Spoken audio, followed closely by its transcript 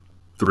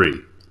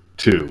3,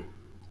 2,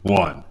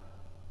 1.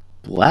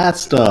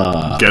 Blast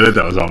off. Get it?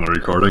 That was on the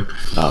recording.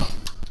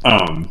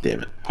 Oh,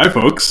 damn it. Hi,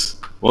 folks.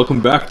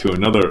 Welcome back to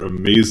another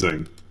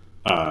amazing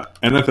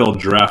NFL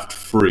Draft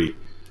Free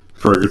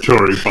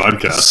Purgatory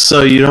podcast.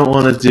 So you don't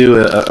want to do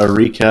a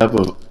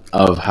recap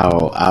of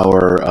how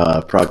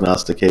our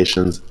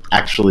prognostications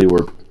actually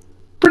were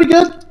pretty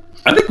good?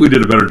 I think we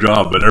did a better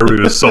job, but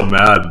everybody was so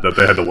mad that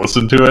they had to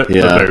listen to it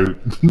that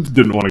they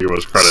didn't want to give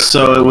us credit.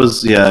 So it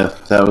was,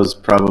 that was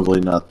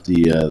probably not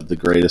the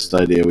greatest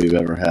idea we've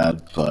ever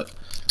had, but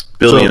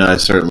Billy and I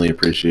certainly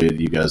appreciate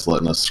you guys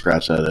letting us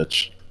scratch that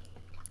itch.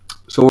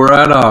 So we're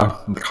at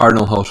the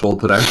Cardinal household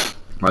today.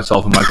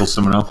 Myself and Michael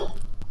Simino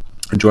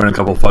enjoying a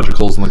couple of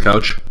fudgicles on the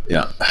couch.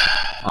 Yeah.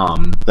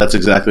 That's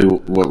exactly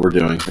what we're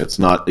doing. It's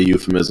not a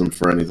euphemism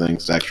for anything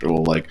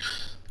sexual. Like,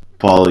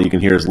 Paul, you can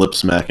hear his lip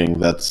smacking.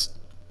 That's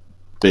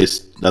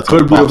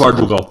Could be a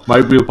popsicle.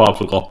 Might be a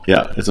popsicle.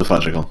 Yeah, it's a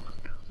fudgicle.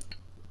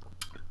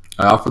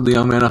 I offered the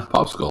young man a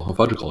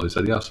fudgicle. He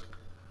said yes.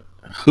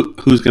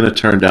 Who's going to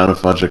turn down a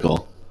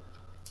fudgicle?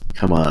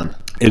 Come on.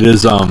 It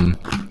is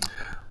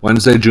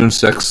Wednesday, June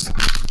 6th.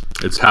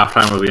 It's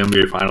halftime of the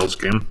NBA Finals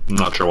game. I'm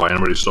not sure why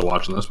anybody's still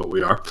watching this, but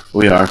we are.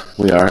 We are.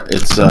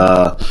 It's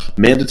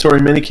mandatory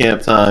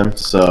minicamp time,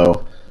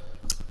 so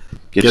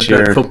get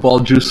that football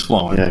juice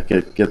flowing. Yeah,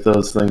 get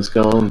those things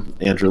going.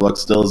 Andrew Luck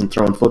still isn't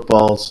throwing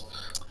footballs.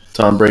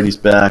 Tom Brady's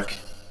back.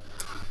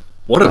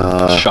 What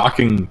a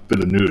shocking bit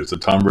of news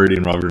that Tom Brady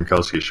and Rob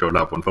Gronkowski showed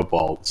up when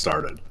football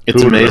started.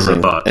 It's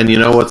amazing. And you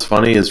know what's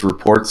funny is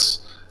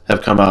reports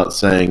have come out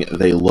saying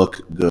they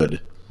look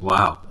good.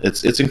 Wow.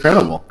 It's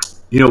incredible.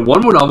 You know,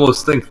 one would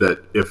almost think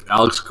that if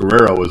Alex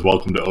Guerrero was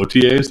welcome to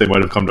OTAs, they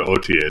might have come to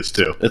OTAs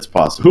too. It's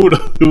possible.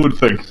 Who would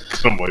think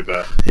something like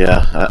that?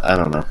 Yeah, I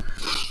don't know.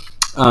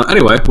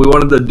 Anyway, we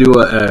wanted to do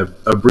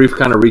a brief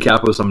kind of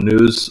recap of some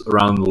news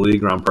around the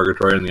league, around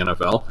Purgatory and the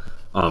NFL.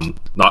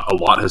 Not a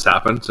lot has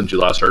happened since you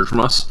last heard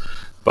from us.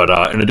 But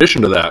in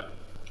addition to that,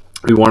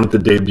 we wanted to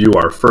debut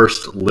our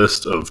first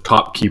list of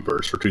top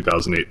keepers for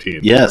 2018.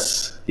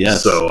 Yes.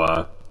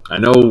 So I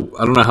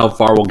don't know how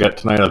far we'll get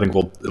tonight. I think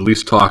we'll at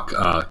least talk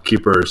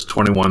keepers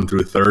 21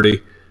 through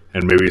 30,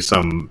 and maybe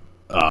some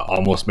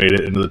almost made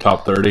it into the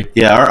top 30.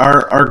 Yeah,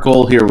 our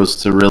goal here was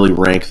to really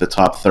rank the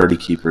top 30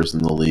 keepers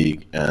in the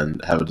league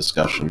and have a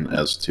discussion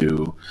as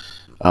to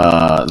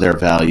their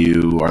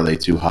value. Are they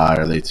too high?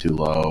 Are they too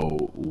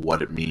low?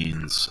 What it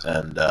means.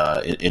 And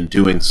in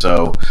doing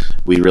so,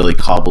 we really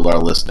cobbled our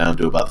list down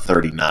to about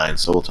 39.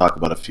 So we'll talk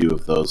about a few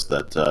of those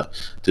that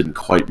didn't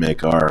quite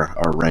make our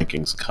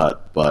rankings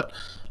cut. But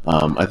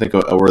I think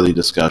a worthy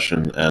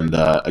discussion. And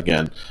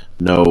again,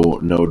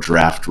 no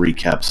draft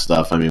recap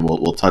stuff. I mean,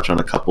 we'll touch on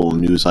a couple of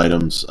news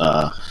items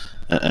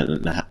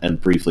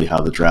and briefly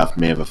how the draft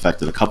may have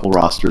affected a couple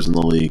rosters in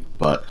the league.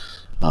 But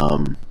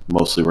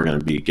mostly we're going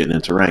to be getting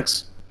into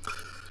ranks.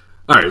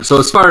 All right, so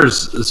as far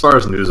as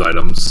news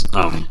items,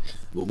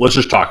 let's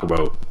just talk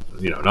about,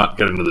 not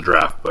get into the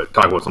draft, but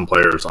talk about some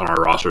players on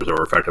our rosters that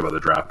were affected by the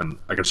draft. And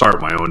I can start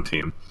with my own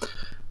team.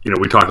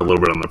 We talked a little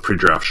bit on the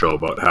pre-draft show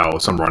about how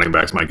some running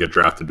backs might get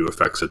drafted due to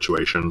affect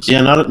situations.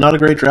 Yeah, not a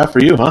great draft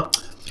for you, huh?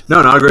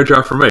 No, not a great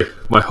draft for me.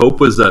 My hope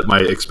was that my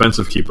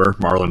expensive keeper,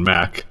 Marlon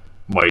Mack,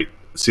 might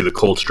see the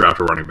Colts draft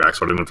a running back,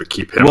 so I didn't have to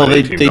keep him at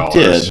 $18. Well,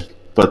 they did,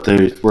 but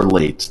they were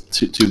late.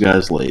 Two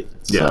guys late.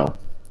 Yeah.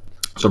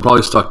 So I'm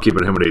probably stuck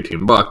keeping him at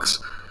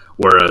 $18,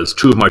 whereas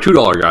two of my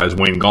 $2 guys,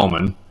 Wayne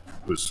Gallman,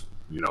 who's,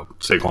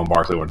 Saquon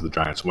Barkley went to the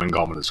Giants. Wayne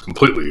Gallman is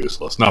completely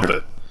useless. Not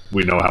that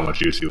we know how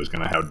much use he was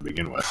going to have to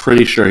begin with.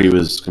 Pretty sure he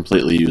was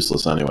completely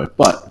useless anyway,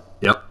 but...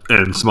 Yep,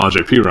 and Samaje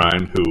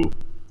Perine, who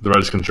the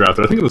Redskins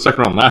drafted, I think in the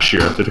second round last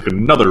year. They took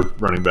another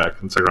running back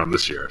in the second round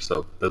this year,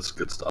 so that's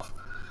good stuff.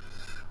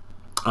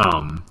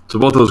 So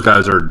both those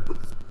guys are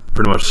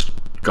pretty much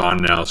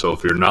gone now, so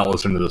if you're not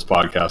listening to this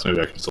podcast,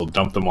 maybe I can still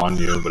dump them on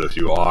you, but if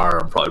you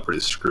are, I'm probably pretty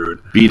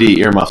screwed. BD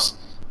earmuffs.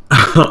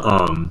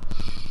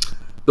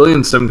 Billy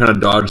and Sim kind of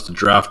dodged the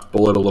draft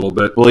bullet a little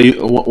bit. Well,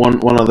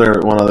 one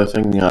other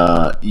thing,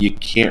 you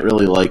can't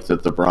really like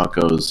that the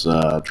Broncos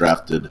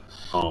drafted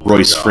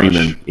Royce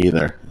Freeman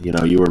either.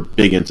 You were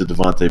big into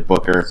Devontae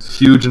Booker.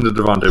 Huge into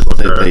Devontae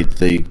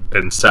Booker.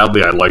 And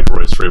sadly, I liked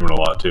Royce Freeman a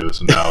lot too,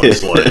 so now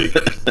it's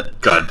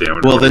like, God damn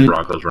it, then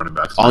Broncos running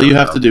backs. All you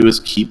have to do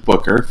is keep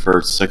Booker for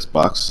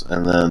 $6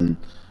 and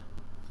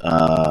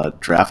then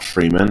draft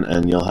Freeman,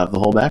 and you'll have the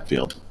whole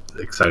backfield.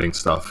 Exciting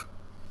stuff.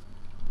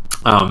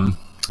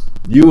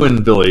 You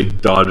and Billy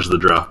dodged the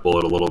draft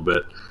bullet a little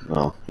bit.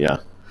 Well, yeah.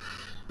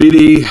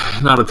 BD,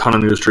 not a ton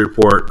of news to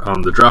report.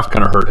 The draft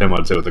kind of hurt him,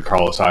 I'd say, with the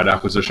Carlos Hyde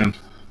acquisition.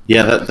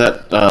 Yeah,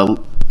 that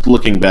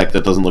looking back,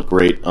 that doesn't look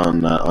great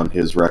on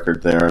his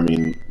record there. I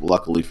mean,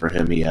 luckily for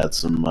him, he had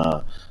some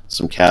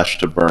cash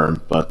to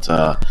burn, but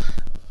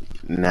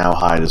now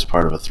Hyde is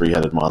part of a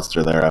three-headed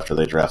monster there after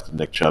they drafted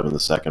Nick Chubb in the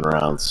second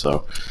round.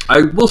 So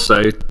I will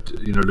say, to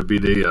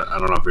BD, I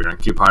don't know if you're going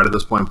to keep Hyde at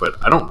this point, but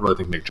I don't really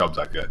think Nick Chubb's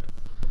that good.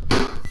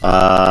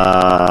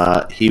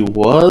 He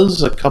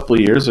was a couple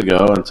years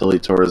ago until he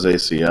tore his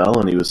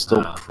ACL, and he was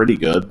still pretty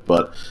good,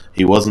 but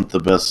he wasn't the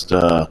best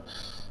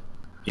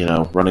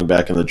running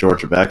back in the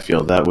Georgia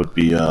backfield, that would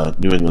be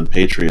New England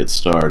Patriots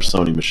star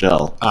Sony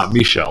Michel.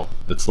 Michel.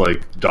 It's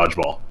like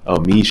dodgeball. Oh,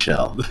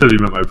 Michel. You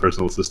meant my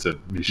personal assistant,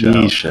 Michel.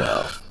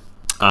 Michel.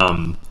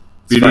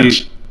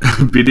 BD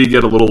BD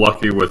get a little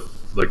lucky with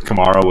like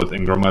Kamara with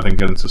Ingram, I think,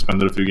 getting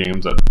suspended a few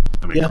games.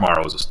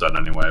 Kamara was a stud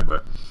anyway,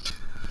 but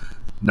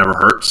never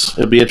hurts.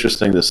 It'd be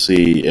interesting to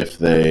see if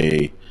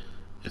the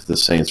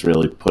Saints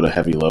really put a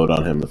heavy load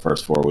on him the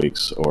first 4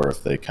 weeks, or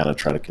if they kind of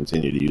try to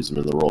continue to use him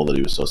in the role that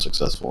he was so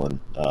successful in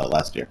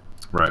last year.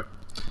 Right.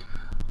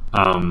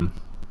 I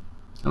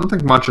don't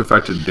think much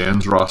affected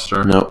Dan's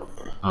roster. No.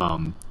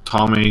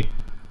 Tommy,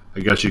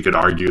 I guess you could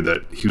argue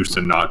that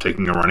Houston not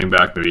taking a running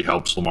back maybe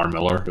helps Lamar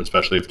Miller,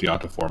 especially if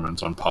Deonta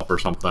Foreman's on PUP or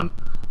something.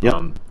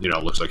 Yep.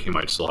 It looks like he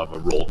might still have a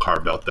role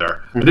carved out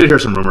there. I did hear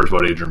some rumors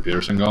about Adrian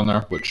Peterson going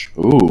there, which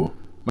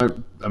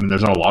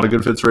there's not a lot of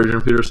good fits for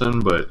Adrian Peterson,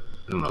 but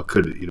I don't know,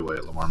 could eat away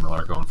at Lamar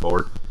Miller going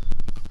forward.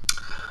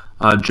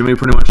 Jimmy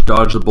pretty much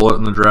dodged the bullet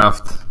in the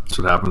draft. That's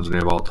what happens when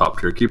you have all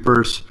top-tier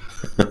keepers.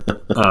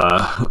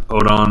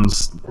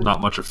 Odon's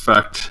not much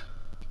effect.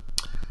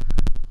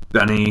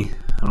 Benny,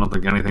 I don't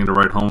think anything to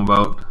write home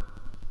about.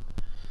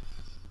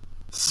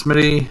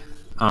 Smitty,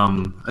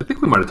 I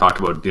think we might have talked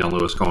about Dion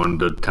Lewis going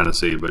to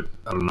Tennessee, but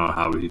I don't know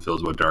how he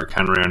feels about Derrick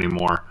Henry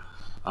anymore.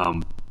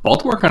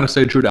 Baltimore kind of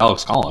stayed true to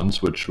Alex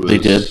Collins, which they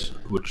did,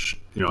 which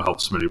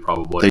helped Smitty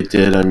probably. They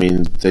did.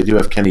 They do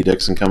have Kenny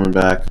Dixon coming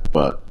back,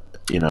 but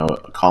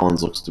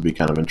Collins looks to be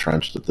kind of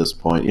entrenched at this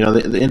point.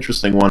 The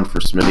interesting one for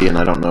Smitty, and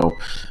I don't know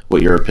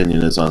what your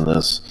opinion is on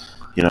this.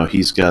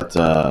 He's got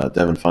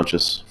Devin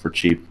Funchess for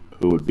cheap,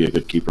 who would be a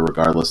good keeper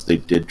regardless. They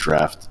did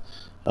draft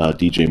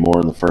DJ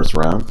Moore in the first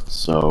round,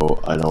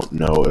 so I don't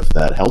know if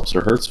that helps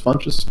or hurts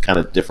Funchess. Kind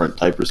of different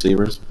type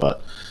receivers,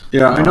 but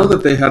yeah, I know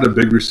that they had a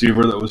big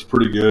receiver that was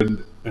pretty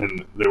good,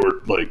 and they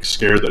were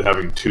scared that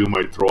having two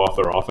might throw off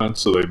their offense,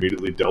 so they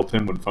immediately dealt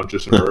him when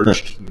Funchess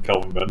emerged and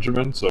Kelvin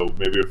Benjamin. So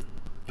maybe if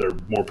they're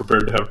more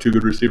prepared to have two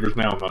good receivers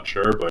now, I'm not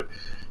sure, but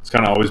it's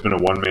kind of always been a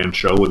one-man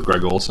show with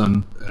Greg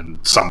Olsen and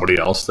somebody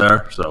else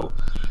there. So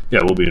yeah,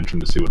 it will be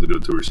interesting to see what they do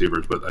with two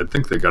receivers, but I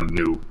think they got a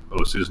new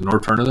OC. Is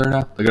Norv Turner there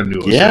now? They got a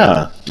new OC.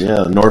 Yeah,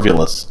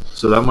 Norvulus.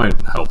 So that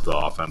might help the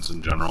offense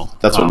in general.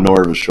 That's what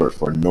Norv is short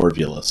for,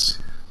 Norvulus.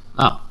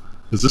 Oh.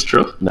 Is this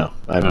true? No,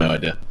 I have no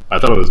idea. I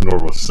thought it was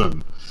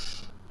Norvison.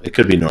 It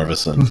could be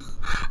Norvison.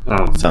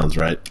 Sounds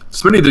right.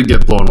 Smitty did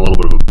get blown a little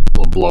bit of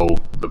a blow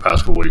the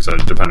past couple weeks,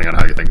 depending on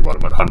how you think about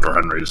him. But Hunter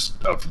Henry's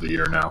out for the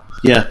year now.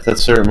 Yeah, that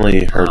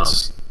certainly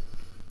hurts.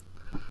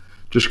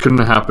 Just couldn't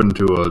have happened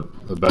to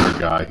a better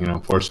guy,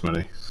 poor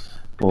Smitty.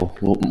 Well,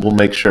 we'll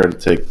make sure to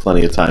take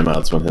plenty of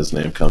timeouts when his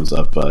name comes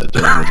up during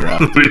the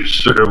draft. We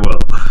sure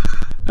will.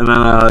 And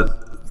then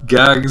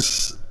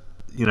Gags,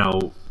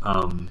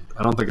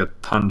 I don't think a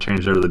ton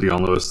changed there to the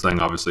Dion Lewis thing.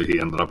 Obviously, he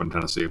ended up in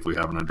Tennessee if we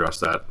haven't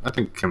addressed that. I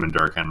think him and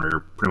Derrick Henry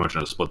are pretty much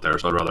in a split there,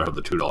 so I'd rather have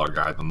the $2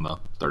 guy than the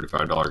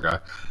 $35 guy.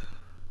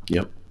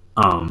 Yep.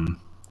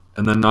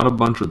 And then not a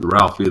bunch with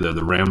Ralph either.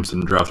 The Rams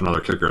didn't draft another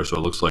kicker, so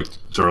it looks like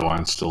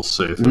Zerline's still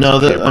safe. No,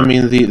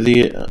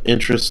 the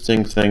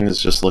interesting thing is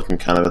just looking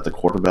kind of at the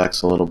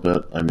quarterbacks a little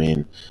bit.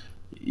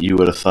 You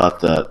would have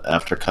thought that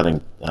after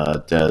cutting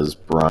Dez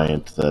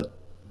Bryant that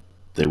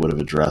they would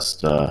have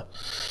addressed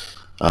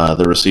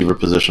the receiver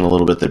position a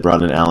little bit. They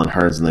brought in Allen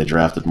Hurns and they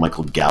drafted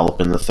Michael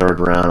Gallup in the third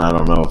round. I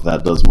don't know if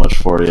that does much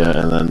for you.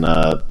 And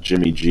then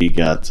Jimmy G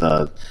got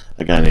a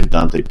guy named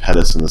Dante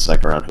Pettis in the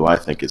second round, who I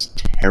think is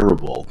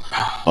terrible.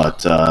 But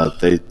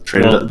they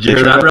traded up to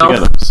get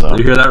him. So.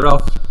 You hear that,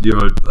 Ralph? You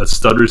have a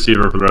stud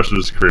receiver for the rest of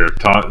his career.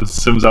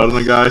 Sims out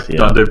on a guy.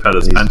 Yeah, Dante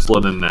Pettis, pencil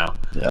it in now.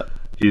 Yeah,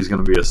 he's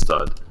going to be a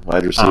stud.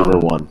 Wide receiver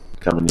 1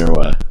 coming your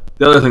way.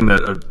 The other thing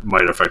that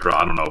might affect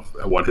Ralph, I don't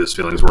know what his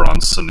feelings were on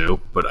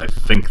Sanu, but I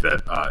think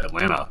that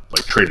Atlanta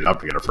traded up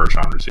to get a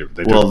first-round receiver.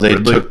 They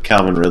took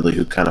Calvin Ridley,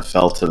 who kind of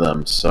fell to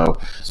them. So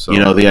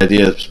the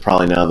idea is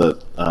probably now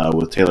that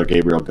with Taylor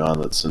Gabriel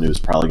gone, that Sanu's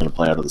probably going to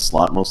play out of the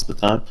slot most of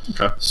the time.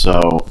 Okay.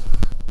 So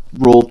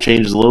role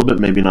changes a little bit,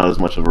 maybe not as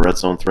much of a red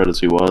zone threat as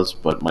he was,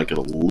 but might get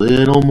a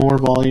little more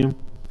volume.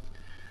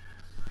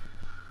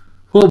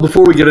 Well,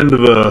 before we get into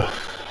the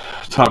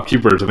top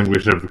keepers, I think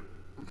we should have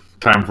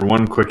time for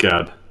one quick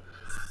ad.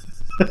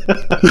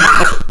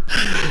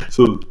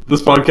 So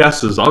this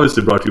podcast is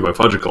obviously brought to you by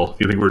Fudgicle.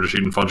 You think we're just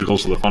eating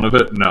Fudgicles for the fun of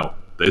it? No,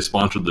 they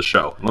sponsored the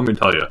show. Let me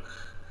tell you,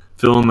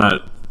 feeling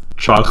that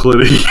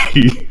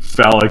chocolatey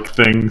phallic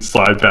thing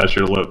slide past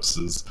your lips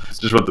is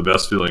just about the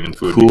best feeling in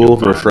food. Cool,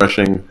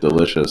 refreshing,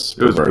 delicious.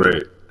 It was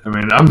great.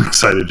 I'm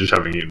excited just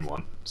having eaten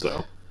one.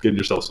 So get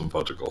yourself some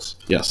Fudgicles.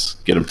 Yes,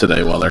 get them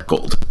today while they're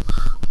cold.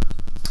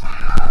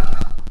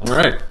 All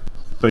right.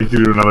 Thank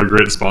you to another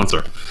great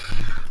sponsor.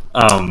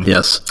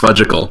 Yes,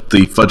 Fudgicle,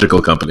 the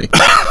Fudgicle company.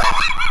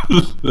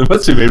 It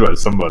must be made by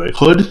somebody.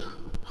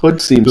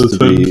 Hood seems to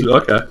be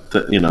okay.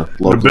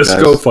 Local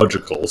Nabisco guys.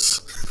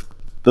 Fudgicles.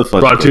 The Fudgicle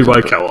brought to you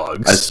by company.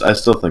 Kellogg's. I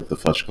still think the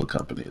Fudgicle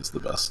company is the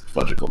best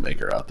Fudgicle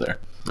maker out there.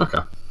 Okay.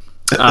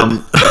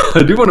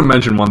 I do want to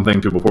mention one thing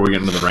too before we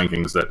get into the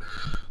rankings, that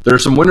there are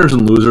some winners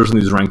and losers in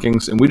these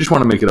rankings, and we just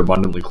want to make it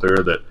abundantly clear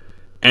that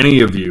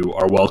any of you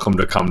are welcome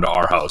to come to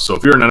our house. So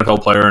if you're an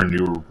NFL player and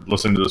you're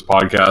listening to this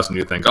podcast and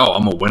you think, oh,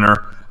 I'm a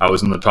winner, I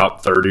was in the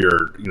top 30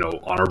 or,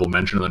 honorable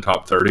mention in the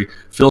top 30,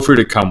 feel free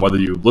to come. Whether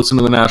you listen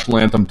to the national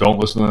anthem, don't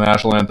listen to the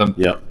national anthem,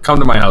 come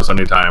to my house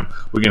anytime.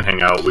 We can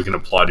hang out. We can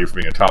applaud you for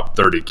being a top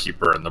 30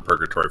 keeper in the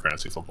Purgatory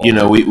Fantasy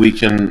Football. We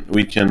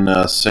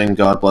can sing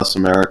 "God Bless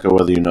America"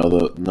 whether you know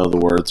the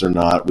words or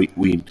not.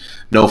 We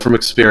know from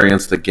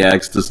experience that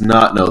Gags does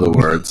not know the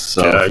words.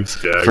 So Gags.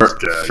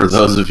 For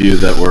those of you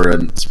that were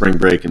in spring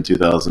break in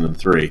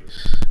 2003,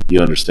 you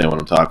understand what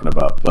I'm talking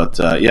about. But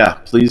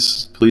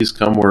please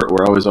come.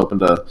 We're always open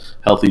to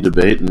healthy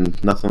debate,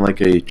 and nothing like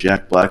a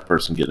Jack Black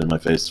person getting in my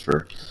face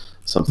for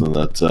something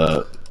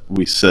that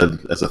we said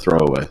as a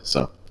throwaway.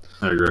 So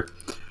I agree.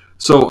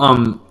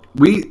 So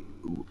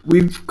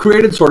we've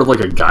created sort of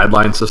like a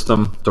guideline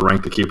system to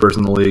rank the keepers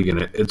in the league,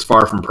 and it's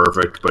far from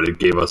perfect, but it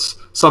gave us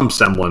some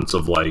semblance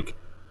of all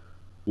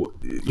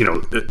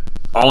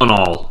in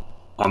all,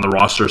 on the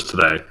rosters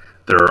today,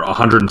 there are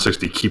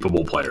 160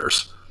 keepable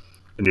players.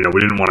 And, we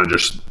didn't want to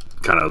just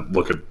kind of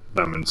look at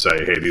them and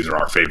say, hey, these are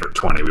our favorite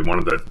 20. We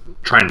wanted to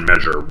try and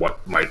measure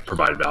what might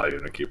provide value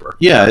in a keeper.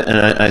 Yeah,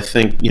 and I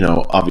think,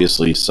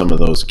 obviously some of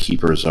those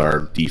keepers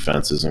are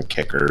defenses and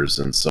kickers,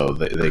 and so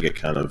they get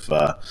kind of...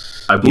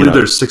 I believe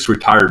there's 6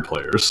 retired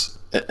players.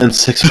 And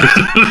six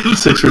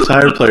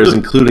retired players,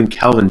 including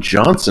Calvin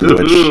Johnson,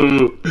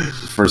 which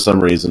for some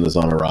reason is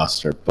on a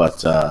roster.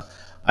 But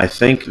I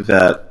think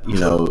that,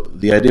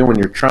 the idea when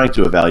you're trying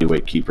to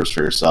evaluate keepers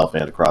for yourself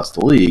and across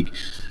the league,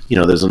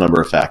 there's a number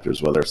of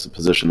factors, whether it's the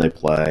position they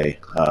play,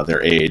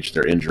 their age,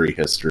 their injury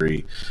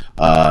history,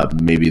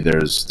 maybe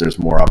there's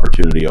more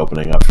opportunity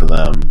opening up for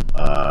them,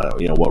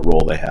 what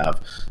role they have.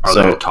 Are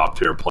they a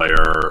top-tier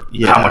player?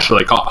 Yeah. How much do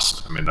they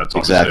cost? I mean, that's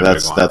exactly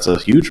that's a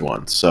huge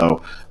one.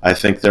 So I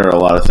think there are a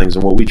lot of things,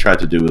 and what we tried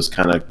to do is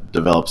kind of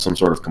develop some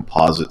sort of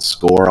composite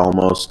score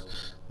almost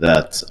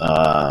that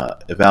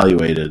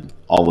evaluated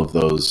all of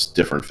those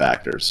different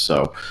factors.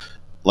 So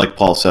like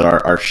Paul said,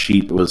 our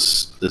sheet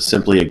is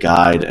simply a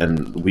guide,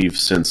 and we've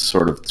since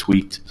sort of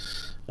tweaked,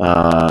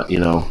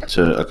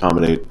 to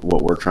accommodate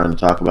what we're trying to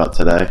talk about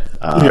today.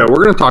 We're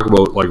going to talk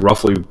about we're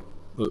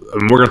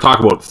going to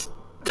talk about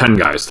 10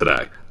 guys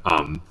today.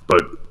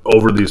 But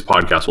over these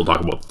podcasts, we'll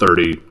talk about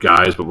 30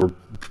 guys, but we're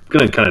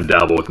going to kind of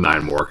dabble with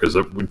 9 more because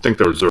we think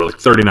there were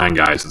 39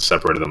 guys that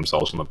separated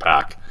themselves from the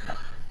pack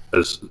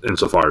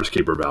insofar as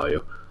keeper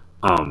value.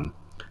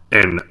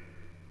 And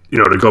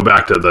to go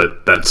back to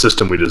that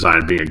system we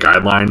designed being a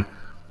guideline,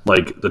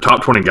 the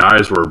top 20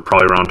 guys were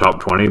probably around top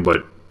 20,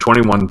 but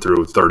 21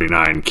 through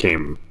 39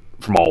 came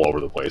from all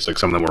over the place.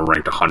 Some of them were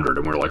ranked 100,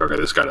 and we were like, okay,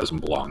 this guy doesn't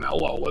belong that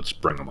low. Let's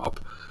bring him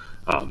up.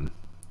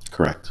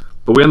 Correct.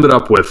 But we ended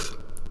up with,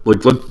 you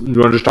want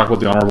to just talk about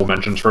the honorable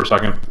mentions for a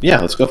second?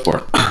 Yeah, let's go for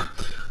it.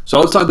 So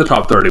outside the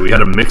top 30, we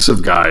had a mix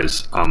of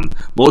guys,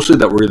 mostly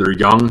that were either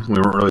young, we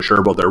weren't really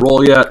sure about their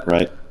role yet.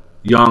 Right.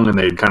 Young, and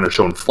they'd kind of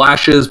shown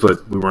flashes,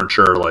 but we weren't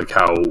sure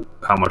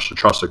how much to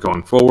trust it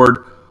going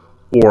forward,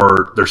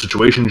 or their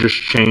situation just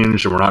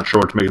changed and we're not sure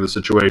what to make of the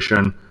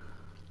situation.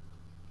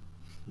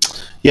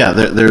 Yeah,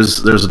 there's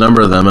a number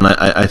of them, and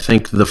I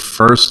think the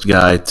first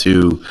guy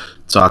to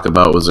talk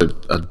about was a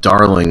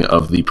darling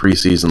of the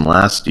preseason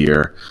last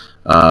year,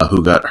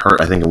 who got hurt,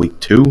 I think, in week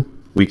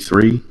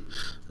 3.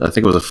 I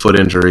think it was a foot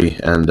injury,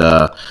 and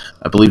I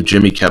believe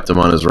Jimmy kept him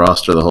on his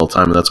roster the whole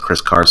time, and that's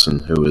Chris Carson,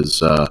 who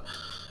is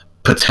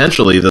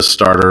potentially the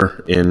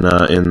starter in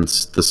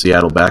the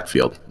Seattle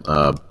backfield.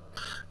 A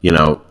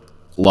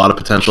lot of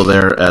potential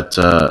there at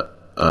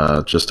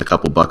just a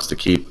couple bucks to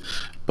keep.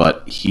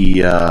 But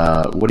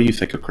what do you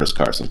think of Chris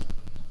Carson?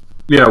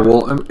 Yeah,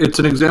 well, it's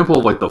an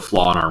example of the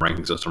flaw in our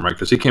ranking system, right?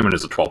 Because he came in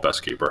as the 12th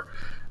best keeper,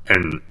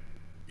 and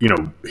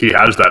he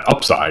has that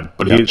upside,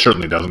 but he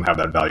certainly doesn't have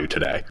that value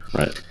today.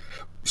 Right.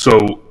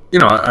 So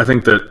I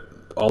think that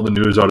all the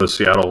news out of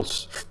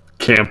Seattle's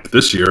camp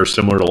this year is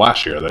similar to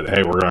last year, that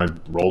hey, we're going to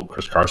roll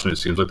Chris Carson. It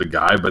seems like the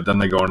guy, but then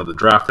they go into the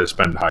draft, they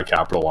spend high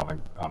capital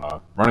on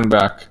a running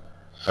back,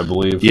 I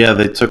believe. Yeah,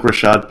 they took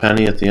Rashad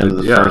Penny at the end of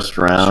the first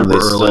round. They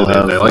still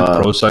have they like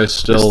Procise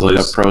still. They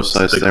have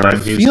Procise there. I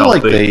feel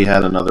like they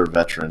had another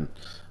veteran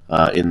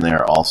in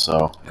there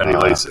also. Eddie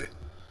Lacy.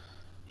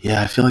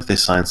 Yeah, I feel like they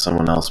signed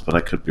someone else, but I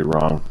could be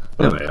wrong.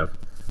 But,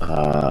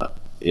 yeah,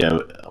 they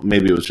have.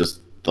 Maybe it was just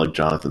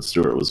Jonathan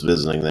Stewart was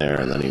visiting there,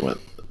 and then he went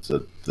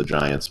to the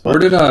Giants. But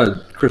where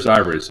did Chris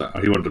Ivory sign?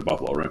 He went to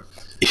Buffalo, right?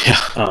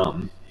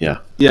 Yeah.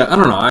 Yeah, I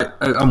don't know.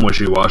 I'm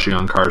wishy-washy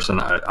on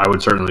Carson. I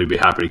would certainly be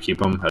happy to keep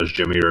him as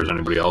Jimmy or as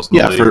anybody else in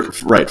the league.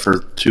 For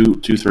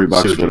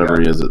 $2-3, whatever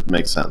he is, it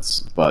makes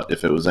sense. But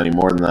if it was any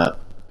more than that,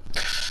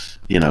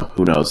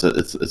 who knows?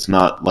 It's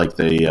not like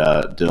they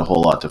did a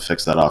whole lot to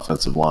fix that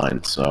offensive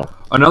line. So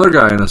another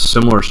guy in a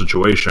similar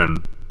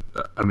situation,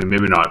 I mean,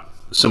 maybe not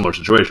a similar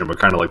situation, but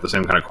kind of like the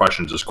same kind of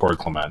questions is Corey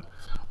Clement.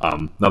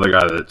 Another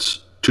guy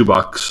that's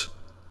 $2,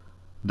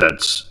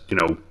 that's,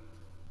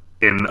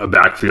 in a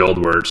backfield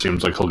where it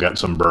seems like he'll get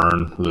some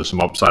burn. There's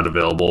some upside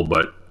available,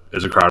 but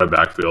it's a crowded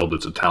backfield.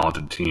 It's a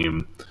talented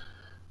team.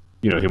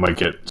 he might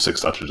get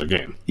 6 touches a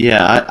game.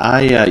 Yeah,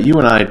 you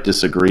and I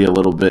disagree a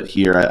little bit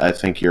here. I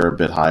think you're a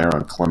bit higher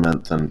on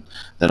Clement than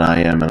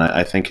I am, and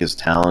I think his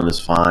talent is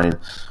fine.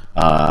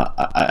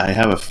 I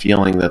have a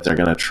feeling that they're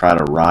going to try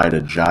to ride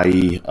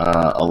Ajayi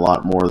a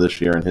lot more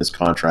this year in his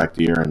contract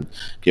year and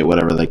get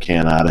whatever they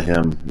can out of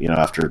him,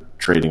 after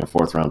trading a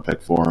 4th-round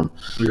pick for him.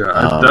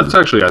 Yeah, that's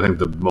actually, I think,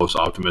 the most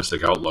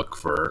optimistic outlook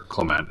for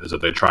Clement is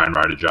that they try and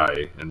ride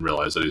Ajayi and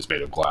realize that he's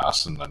made of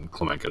glass, and then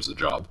Clement gets the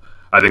job.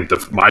 I think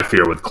my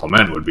fear with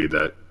Clement would be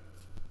that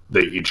they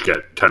each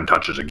get 10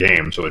 touches a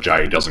game, so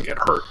Ajayi doesn't get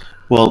hurt.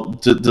 Well,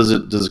 does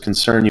it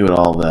concern you at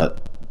all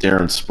that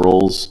Darren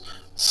Sproles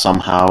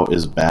somehow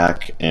is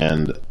back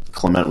and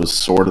Clement was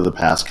sort of the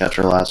pass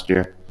catcher last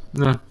year?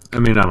 Yeah, I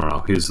mean, I don't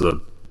know. He's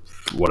the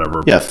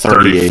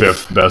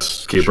 35th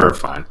best keeper. Sure.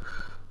 Fine.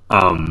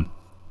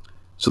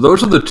 So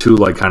those are the two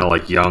kind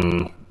of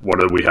young, what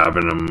do we have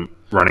in them,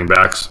 running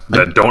backs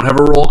that don't have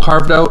a role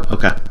carved out.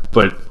 Okay.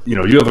 But, you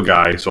have a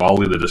guy, so I'll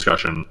leave the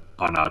discussion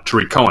on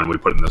Tariq Cohen we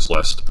put in this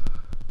list,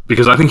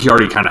 because I think he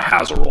already kind of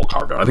has a role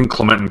carved out. I think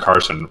Clement and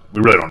Carson,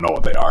 we really don't know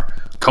what they are.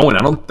 Cohen,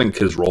 I don't think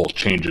his role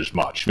changes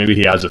much. Maybe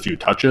he has a few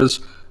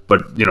touches,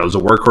 but, there's a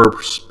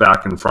workhorse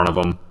back in front of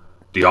him.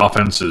 The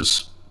offense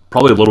is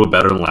probably a little bit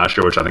better than last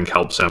year, which I think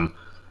helps him.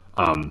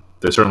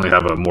 They certainly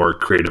have a more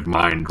creative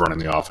mind running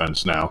the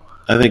offense now.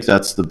 I think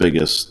that's the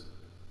biggest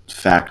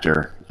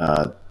factor,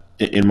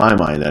 in my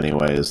mind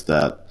anyway, is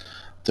that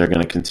they're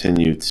going to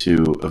continue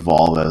to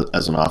evolve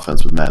as an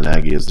offense with Matt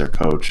Nagy as their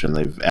coach, and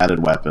they've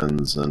added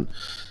weapons, and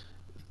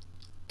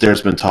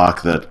there's been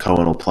talk that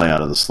Cohen will play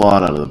out of the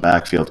slot, out of the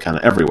backfield, kind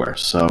of everywhere.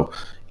 So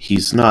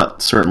he's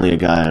not certainly a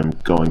guy I'm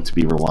going to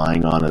be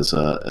relying on as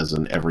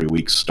an every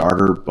week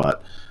starter,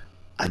 but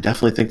I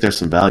definitely think there's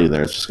some value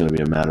there. It's just going to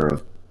be a matter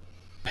of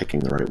picking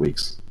the right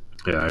weeks.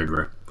 Yeah, I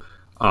agree.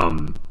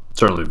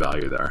 Certainly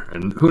value there,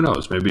 and who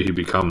knows? Maybe he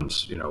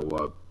becomes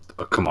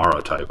a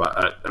Kamara type.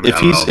 I mean,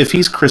 if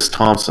he's Chris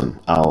Thompson,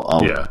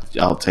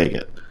 I'll take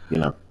it.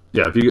 Yeah,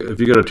 if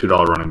you get a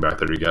 $2 running back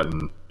that you're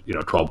getting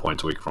 12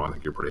 points a week from, I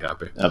think you're pretty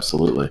happy.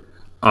 Absolutely.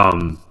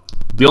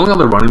 The only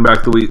other running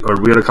back that we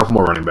had a couple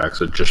more running backs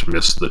that just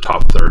missed the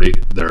top 30.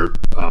 They're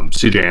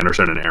C.J.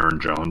 Anderson and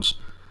Aaron Jones.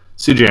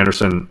 C.J.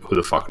 Anderson, who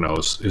the fuck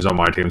knows? He's on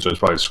my team, so he's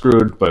probably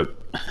screwed. But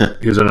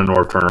he's in a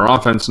Norv Turner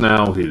offense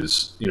now.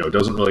 He's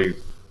doesn't really.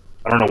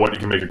 I don't know what you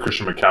can make of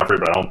Christian McCaffrey,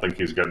 but I don't think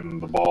he's getting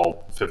the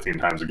ball 15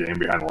 times a game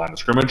behind the line of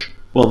scrimmage.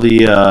 Well,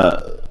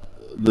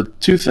 the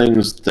two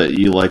things that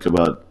you like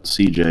about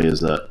CJ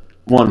is that,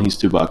 one, he's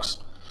 $2,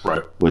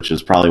 right? Which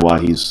is probably why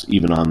he's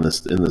even in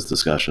this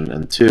discussion.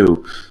 And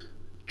two,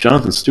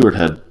 Jonathan Stewart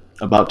had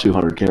about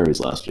 200 carries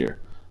last year.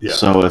 Yeah.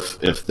 So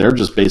if they're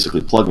just basically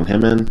plugging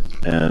him in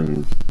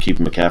and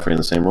keeping McCaffrey in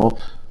the same role,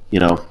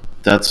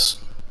 that's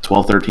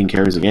 12, 13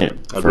 carries a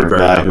game for a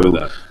guy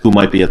who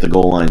might be at the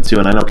goal line too.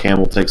 And I know Cam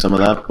will take some of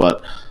that,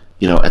 but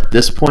at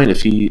this point,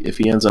 if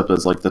he ends up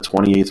as the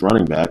 28th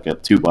running back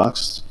at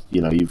 $2,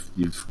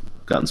 you've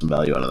gotten some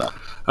value out of that.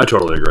 I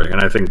totally agree,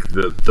 and I think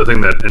the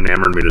thing that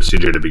enamored me to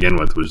CJ to begin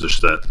with was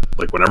just that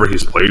whenever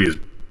he's played, he's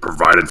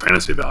provided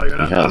fantasy value.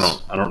 And I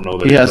don't know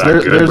that he he's has.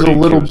 that good, There's but a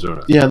little keeps doing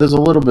it. Yeah, there's a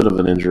little bit of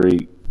an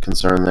injury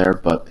concern there,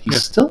 but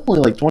he's still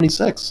only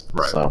 26.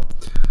 Right. So.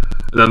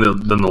 And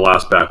then the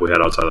last back we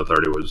had outside of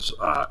 30 was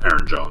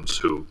Aaron Jones,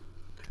 who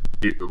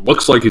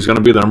looks like he's going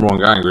to be the number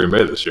one guy in Green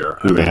Bay this year.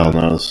 Who the hell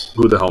knows?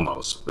 Who the hell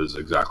knows is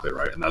exactly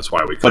right, and that's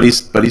why we. But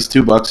he's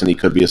 $2, and he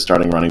could be a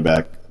starting running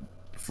back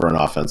for an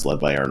offense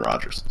led by Aaron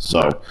Rodgers.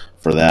 So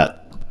for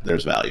that,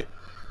 there's value.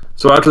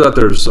 So after that,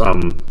 there's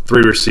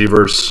 3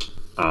 receivers.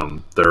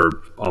 They're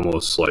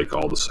almost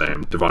all the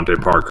same.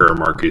 Devontae Parker,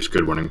 Marquise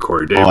Goodwin, and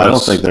Corey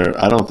Davis.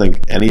 I don't think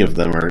any of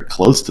them are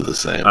close to the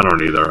same. I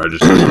don't either. I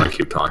just want to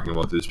keep talking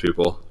about these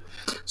people.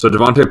 So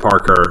Devontae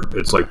Parker,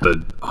 it's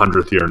the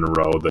 100th year in a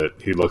row that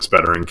he looks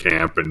better in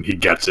camp, and he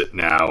gets it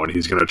now, and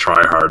he's going to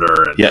try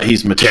harder. And yeah,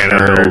 he's matured.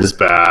 Tannehill's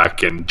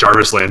back, and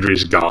Jarvis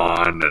Landry's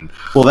gone. And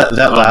well,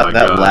 that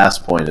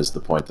last point is the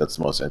point that's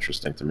most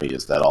interesting to me.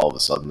 Is that all of a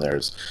sudden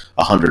there's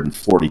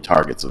 140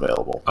 targets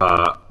available.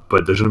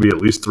 But there's going to be at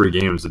least 3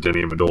 games that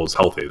Danny Amendola is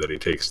healthy that he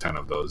takes 10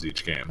 of those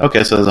each game.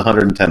 Okay, so there's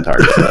 110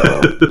 targets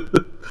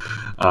available.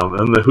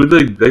 And who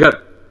they got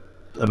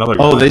another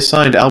guy. Oh, they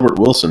signed Albert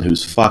Wilson,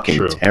 who's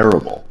fucking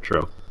terrible.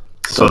 True.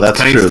 So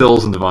that's Kenny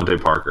Stills and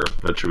Devontae Parker.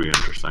 That should be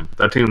interesting.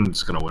 That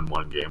team's going to win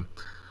 1 game.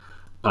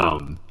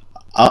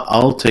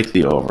 I'll take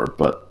the over,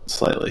 but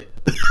slightly.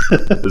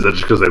 Is that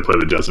just because they played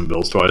the Jets and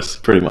Bills twice?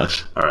 Pretty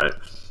much. All right.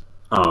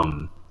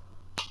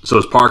 So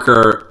it's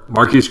Parker.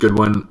 Marquise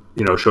Goodwin,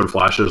 showed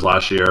flashes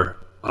last year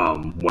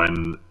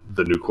when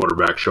the new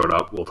quarterback showed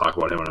up. We'll talk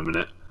about him in a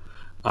minute.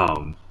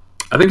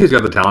 I think he's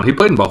got the talent. He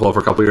played in Buffalo for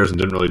a couple of years and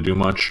didn't really do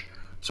much.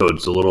 So I'm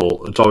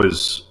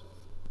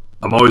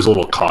always a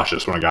little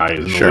cautious when a guy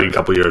is in the league a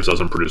couple of years,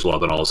 doesn't produce a lot,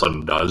 then all of a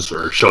sudden does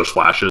or shows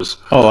flashes.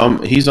 Oh,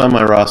 he's on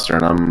my roster,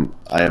 and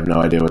I have no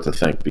idea what to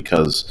think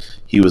because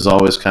he was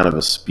always kind of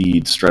a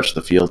speed, stretch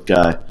the field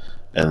guy,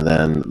 and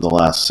then the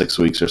last 6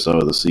 weeks or so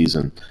of the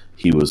season,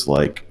 he was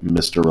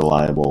Mr.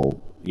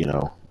 Reliable,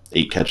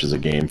 8 catches a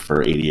game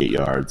for 88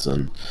 yards,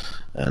 and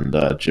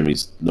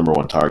Jimmy's number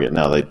one target.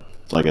 Now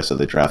like I said,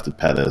 they drafted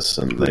Pettis,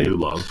 and they do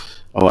love.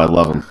 Oh, I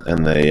love him,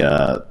 and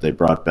they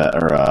brought back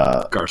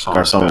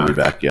Garcon will be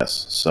back.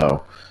 Yes,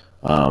 so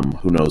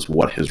who knows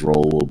what his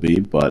role will be,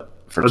 but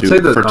for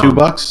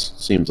 $2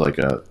 seems like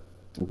a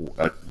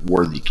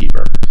worthy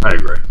keeper. I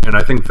agree, and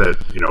I think that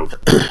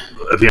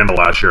at the end of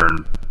last year,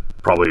 and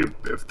probably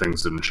if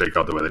things didn't shake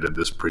out the way they did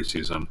this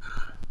preseason,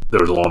 there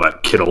was a lot of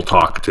that Kittle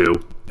talk too,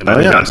 and I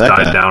think that's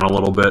died down a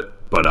little bit.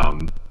 But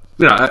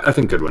I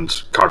think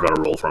Goodwin's carved out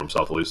a role for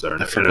himself at least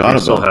there. I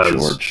forgot about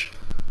George.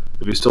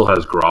 If he still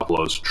has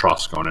Garoppolo's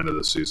trust going into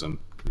this season,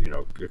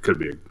 it could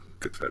be a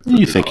good fit.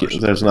 You think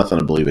there's nothing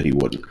to believe that he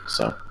wouldn't.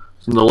 So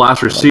the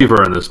last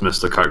receiver in this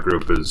missed the cut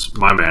group is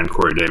my man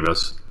Corey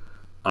Davis.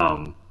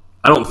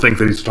 I don't think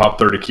that he's a top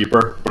 30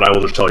 keeper, but I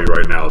will just tell you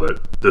right now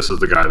that this is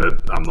the guy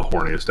that I'm the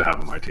horniest to have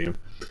on my team.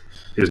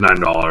 He's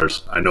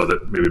 $9. I know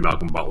that maybe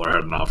Malcolm Butler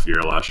had an off year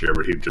last year,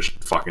 but he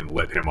just fucking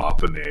lit him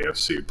up in the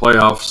AFC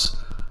playoffs.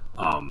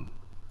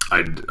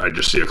 I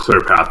just see a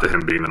clear path to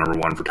him being the number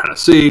one for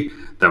Tennessee,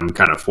 them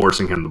kind of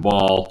forcing him the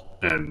ball,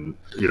 and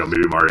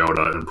maybe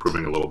Mariota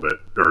improving a little bit,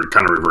 or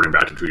kind of reverting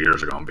back to 2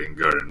 years ago and being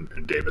good,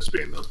 and Davis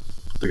being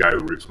the guy who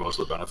reaps most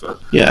of the benefit.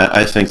 Yeah,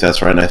 I think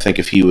that's right. And I think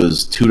if he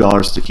was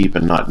 $2 to keep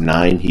and not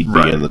 $9, he'd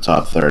be in the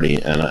top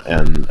 30.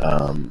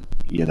 And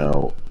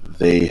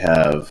they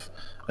have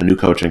a new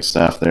coaching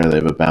staff there.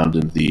 They've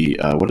abandoned the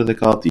what do they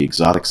call it? The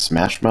exotic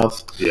smash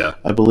mouth. Yeah,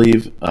 I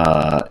believe.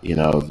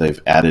 They've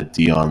added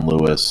Dion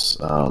Lewis.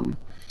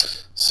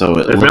 So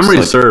it if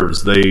memory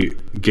serves, they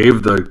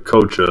gave the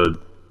coach a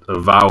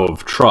vow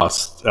of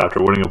trust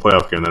after winning a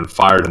playoff game, and then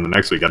fired him the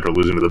next week after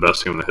losing to the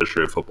best team in the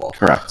history of football.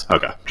 Correct.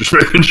 Okay, just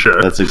making sure.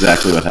 That's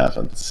exactly what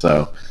happened.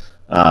 So,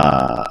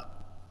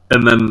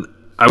 and then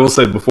I will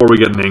say before we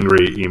get an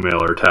angry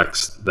email or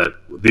text that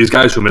these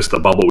guys who missed the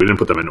bubble, we didn't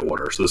put them in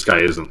order. So this guy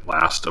isn't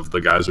last of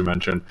the guys we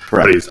mentioned.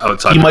 Correct. But he's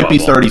outside. He might be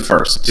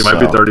 31st. He might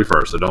be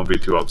 31st, so don't be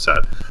too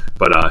upset.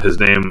 But his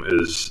name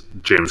is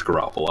James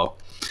Garoppolo,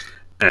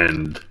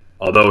 and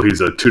although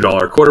he's a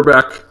 $2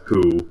 quarterback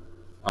who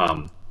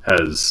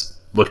has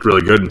looked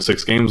really good in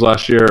 6 games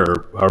last year,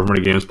 or however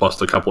many games plus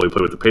the couple he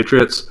played with the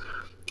Patriots,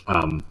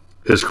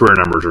 his career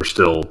numbers are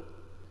still,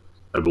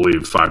 I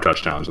believe, 5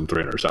 touchdowns and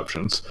 3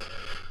 interceptions.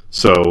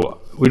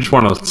 So we just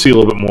want to see a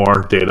little bit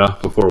more data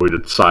before we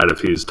decide if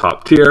he's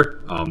top tier.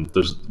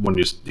 When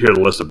you hear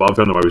the list above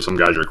him, there might be some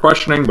guys you're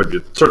questioning, but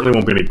it certainly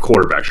won't be any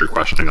quarterbacks you're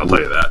questioning, I'll tell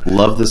you that.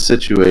 Love the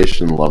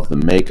situation, love the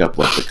makeup,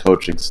 love the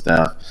coaching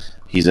staff.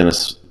 He's in a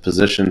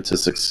position to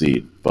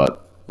succeed,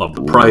 but love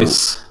the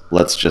price.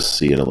 Let's just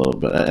see it a little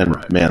bit. And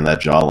man, that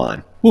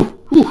jawline.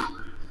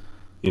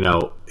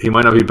 He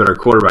might not be a better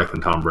quarterback than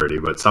Tom Brady,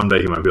 but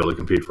someday he might be able to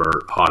compete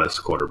for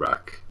hottest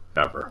quarterback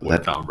ever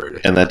with Tom Brady.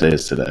 And that day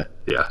is today.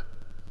 Yeah.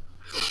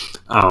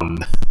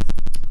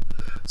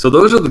 So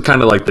those are the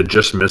kind of like the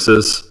just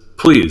misses.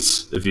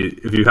 Please, if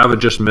you have a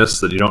just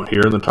miss that you don't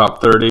hear in the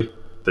top 30,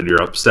 that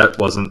you're upset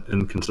wasn't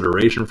in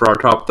consideration for our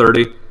top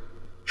 30,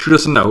 shoot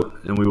us a note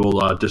and we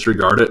will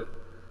disregard it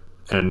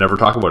and never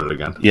talk about it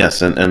again.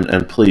 Yes,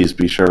 and please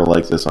be sure to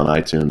like this on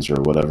iTunes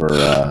or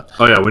whatever.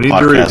 We need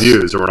your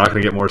reviews, or we're not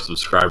going to get more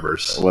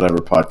subscribers. Whatever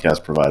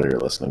podcast provider you're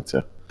listening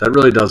to. That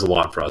really does a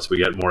lot for us. We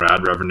get more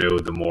ad revenue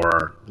the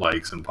more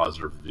likes and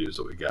positive reviews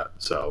that we get.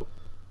 So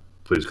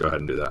please go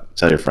ahead and do that.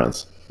 Tell your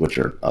friends, which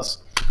are us.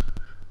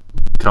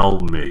 Tell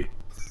me.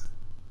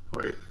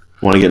 Wait.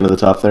 Want to get into the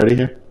top 30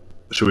 here?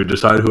 Should we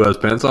decide who has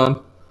pants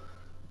on?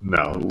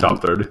 No,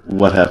 top 30.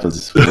 What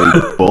happens when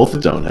we both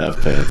don't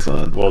have pants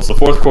on? Well, it's the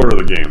fourth quarter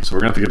of the game, so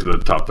we're going to have to get to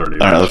the top 30.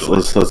 All right,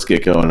 let's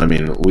get going. I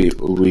mean, we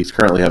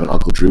currently have an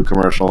Uncle Drew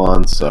commercial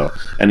on, so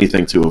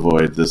anything to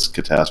avoid this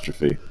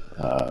catastrophe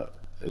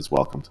is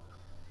welcomed.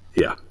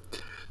 Yeah.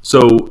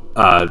 So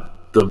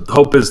the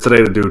hope is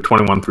today to do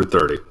 21 through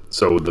 30.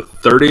 So the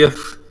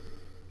 30th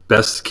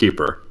best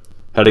keeper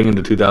heading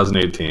into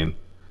 2018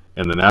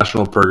 in the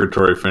National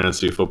Purgatory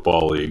Fantasy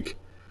Football League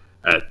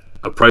at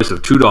a price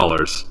of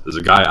 $2 is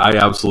a guy I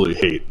absolutely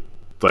hate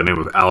by the name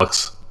of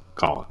Alex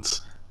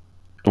Collins.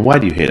 And why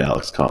do you hate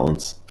Alex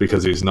Collins?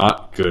 Because he's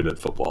not good at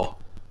football.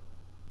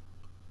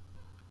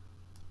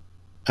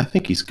 I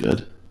think he's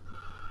good.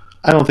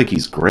 I don't think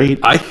he's great.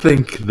 I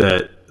think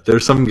that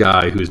there's some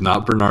guy who's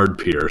not Bernard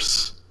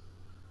Pierce,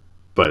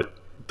 but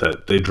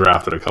that they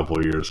drafted a couple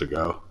of years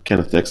ago.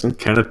 Kenneth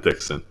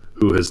Dixon,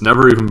 who has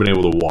never even been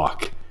able to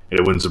walk. And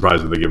it wouldn't surprise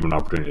me if they give him an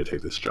opportunity to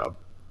take this job.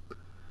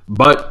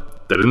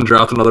 But they didn't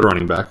draft another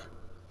running back.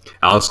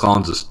 Alex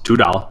Collins is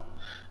 $2.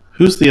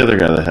 Who's the other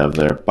guy they have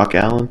there? Buck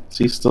Allen? Is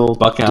he still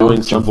Buck Allen,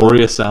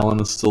 Javorius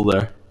Allen is still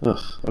there. Ugh,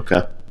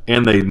 okay.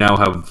 And they now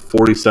have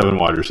 47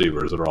 wide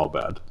receivers that are all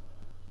bad.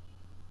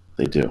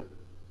 They do.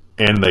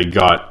 And they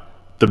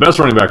got the best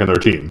running back on their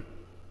team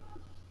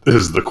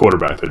is the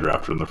quarterback they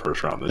drafted in the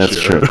first round this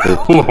year. That's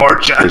true. Lamar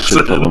Jackson. They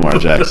should put Lamar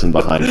Jackson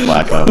behind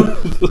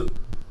Flacco.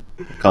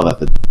 Call that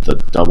the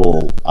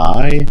double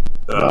I?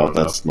 No,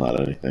 that's not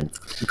anything.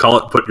 Call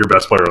it put your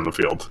best player on the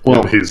field.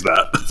 Well, he's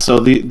that. So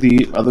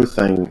the other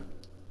thing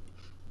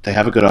they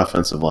have a good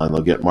offensive line.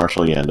 They'll get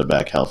Marshall Yanda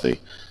back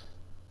healthy.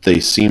 They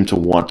seem to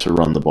want to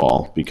run the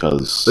ball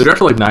because They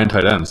drafted like 9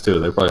 tight ends, too.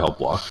 They probably help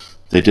block.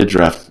 they did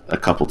draft a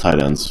couple tight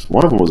ends.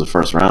 One of them was a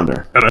first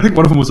rounder. And I think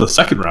one of them was a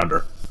second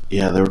rounder.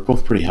 Yeah, they were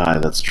both pretty high.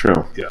 That's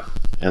true. Yeah.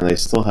 And they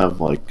still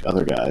have like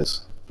other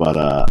guys, but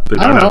They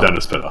I don't don't have know.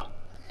 Dennis Pitta.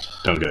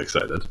 Don't get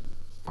excited.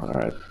 All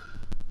right,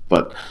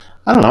 but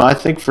I don't know. I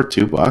think for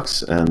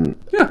 $2 and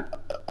Yeah.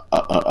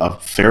 a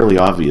fairly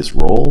obvious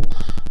role,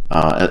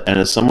 and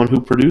as someone who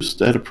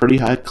produced at a pretty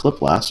high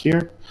clip last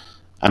year,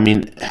 I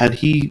mean, had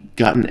he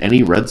gotten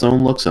any red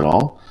zone looks at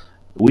all,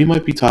 we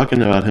might be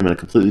talking about him in a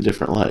completely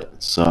different light.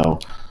 So,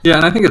 Yeah,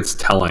 and I think it's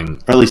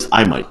telling. or at least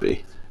I might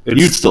be.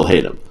 You'd still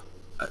hate him.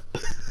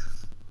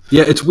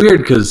 Yeah, it's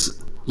weird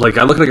because, like,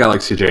 I look at a guy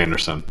like C.J.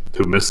 Anderson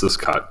who missed this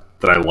cut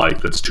that I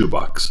like that's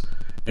 $2,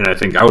 and I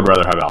think I would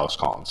rather have Alex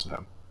Collins than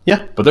him.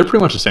 Yeah, But they're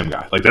pretty much the same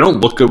guy. Like, they don't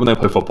look good when they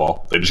play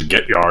football. They just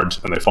get yards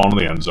and they fall into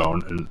the end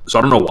zone. And so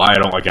I don't know why I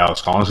don't like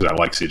Alex Collins because I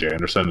like C.J.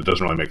 Anderson. It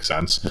doesn't really make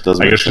sense. It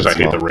doesn't I make guess because I sense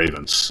hate at all. the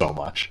Ravens so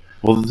much.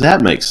 well,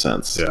 that makes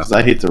sense. Yeah. 'Cause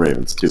I hate the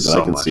Ravens too, but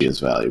So I can much. see his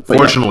value. But yeah,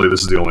 Fortunately,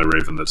 this is the only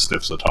Raven that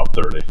sniffs the top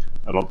 30.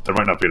 There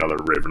might not be another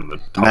Raven in the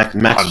top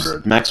Max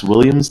 100. Max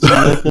Williams did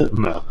it?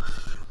 No.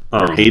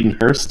 Or Hayden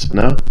Hurst?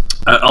 No.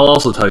 I'll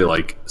also tell you,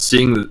 like,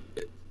 seeing the,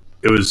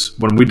 it was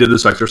when we did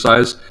this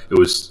exercise, it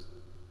was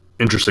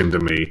interesting to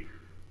me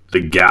the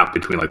gap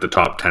between like the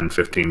top 10,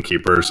 15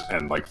 keepers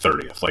and like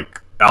 30th.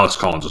 Like Alex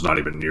Collins was not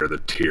even near the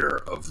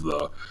tier of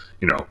the,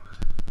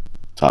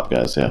 Top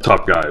guys, yeah.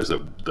 top guys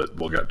that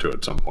we'll get to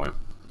at some point.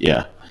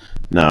 Yeah.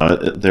 No,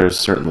 there's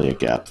certainly a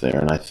gap there.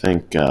 And I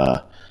think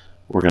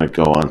we're going to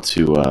go on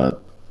to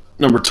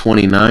number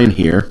 29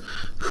 here,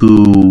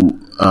 who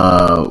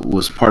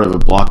was part of a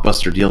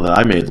blockbuster deal that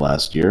I made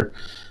last year.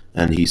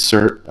 And he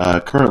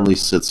currently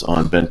sits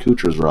on Ben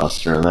Kucher's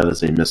roster, and that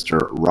is a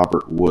Mr.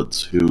 Robert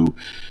Woods, who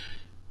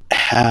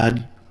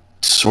had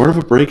sort of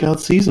a breakout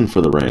season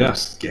for the Rams.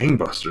 Yes,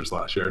 gangbusters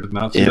last year. I did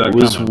not see It that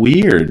was coming.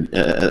 weird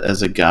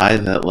as a guy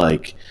that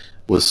like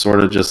was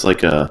sort of just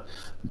like a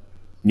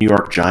New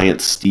York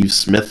Giants Steve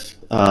Smith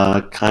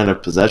kind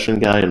of possession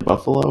guy in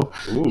Buffalo.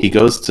 Ooh. He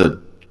goes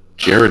to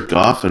Jared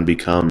Goff and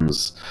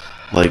becomes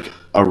like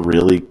a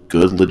really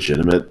good,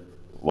 legitimate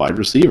wide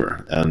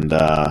receiver. And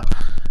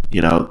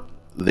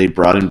they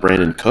brought in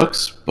Brandon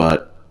Cooks,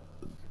 but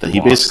he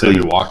Lost basically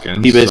Sammy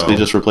Watkins, so-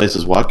 just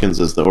replaces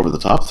Watkins as the over the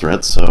top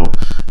threat. So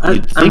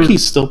you'd think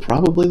he's still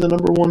probably the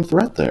number one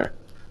threat there.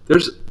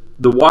 There's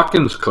the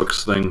Watkins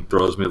Cooks thing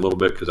throws me a little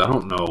bit because I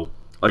don't know.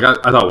 Like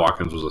I thought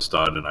Watkins was a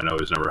stud, and I know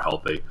he's never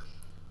healthy,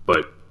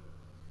 but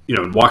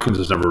Watkins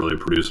has never really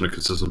produced on a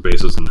consistent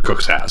basis, and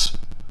Cooks has.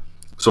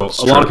 So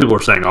a lot of people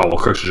are saying, "Oh, well,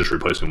 Cooks is just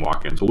replacing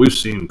Watkins." Well, we've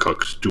seen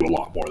Cooks do a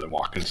lot more than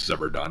Watkins has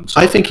ever done. So.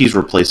 I think he's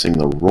replacing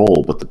the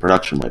role, but the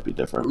production might be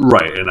different.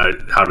 Right, and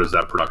how does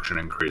that production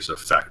increase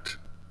affect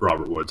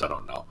Robert Woods? I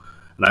don't know.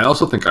 And I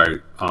also think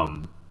did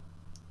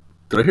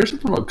I hear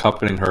something about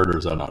Kupp getting hurt, or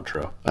is that not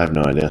true? I have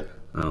no idea.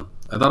 No.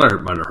 I thought I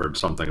might have heard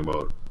something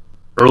about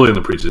early in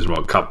the preseason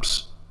about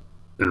Kupp's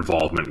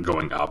involvement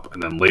going up,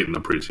 and then late in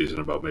the preseason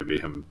about maybe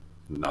him.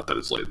 Not that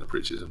it's late in the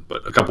preseason,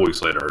 but a couple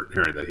weeks later,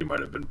 hearing that he might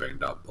have been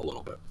banged up a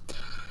little bit.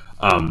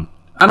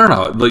 I don't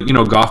know.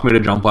 Like Goff made a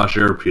jump last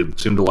year. He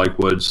seemed to like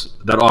Woods.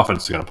 That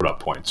offense is going to put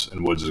up points,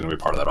 and Woods is going to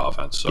be part of that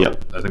offense. So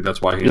Yep. I think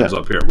that's why he ends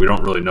up here. We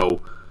don't really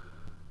know.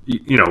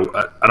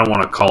 I don't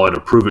want to call it a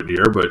prove it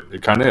year, but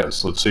it kind of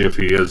is. Let's see if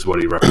he is what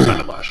he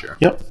represented last year.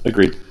 Yep,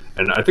 agreed.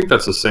 And I think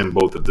that's the same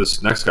boat that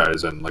this next guy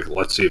is in. Like,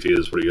 let's see if he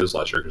is what he is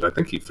last year, because I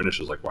think he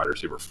finishes like wide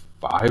receiver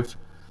 5.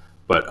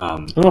 But I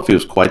don't know if he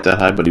was quite that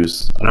high, but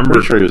I'm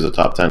pretty sure he was a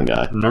top 10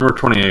 guy. Number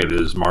 28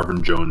 is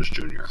Marvin Jones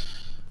Jr.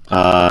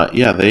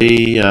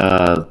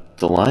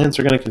 The Lions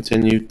are going to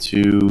continue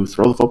to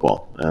throw the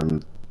football,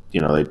 and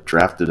they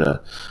drafted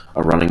a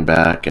running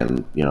back,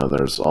 and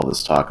there's all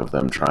this talk of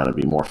them trying to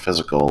be more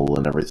physical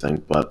and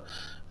everything. But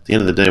at the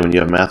end of the day, when you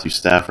have Matthew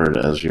Stafford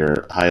as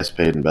your highest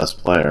paid and best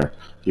player,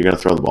 you're going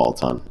to throw the ball a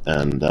ton.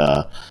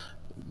 And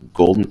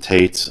Golden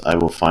Tate, I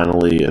will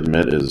finally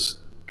admit, is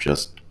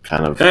just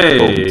kind of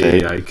Golden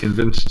Tate. I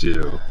convinced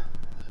you.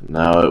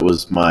 Now it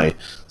was my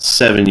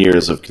 7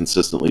 years of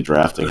consistently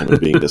drafting him and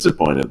being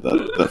disappointed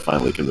that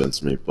finally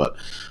convinced me. But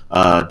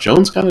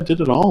Jones kind of did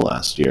it all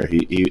last year.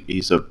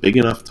 He's a big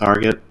enough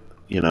target.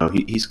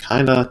 He's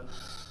kind of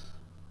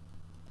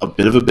a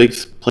bit of a big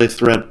play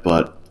threat,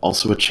 but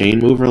also a chain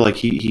mover. Like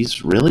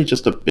he's really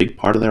just a big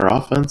part of their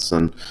offense.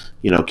 And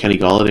Kenny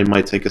Golladay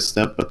might take a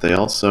step, but they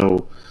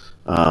also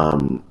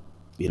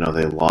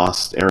they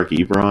lost Eric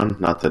Ebron.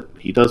 Not that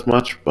he does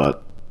much,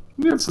 but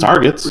it's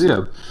targets.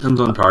 Yeah,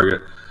 ends on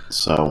target.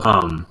 So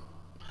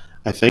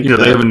I think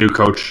they have a new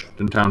coach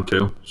in town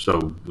too,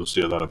 so we'll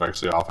see how that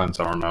affects the offense.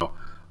 I don't know.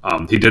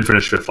 He did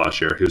finish 5th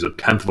last year. He was a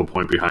 10th of a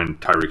point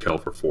behind Tyreek Hill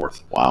for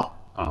 4th. Wow.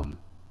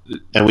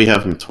 And we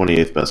have him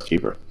 28th best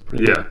keeper. And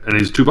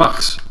he's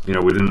 $2. We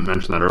didn't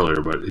mention that earlier,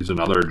 but he's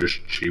another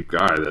just cheap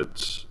guy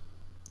that's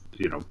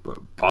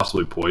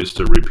possibly poised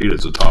to repeat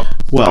as a top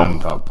 10,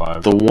 top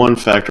 5. The one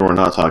factor we're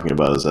not talking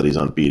about is that he's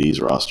on BD's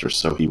roster,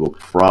 so he will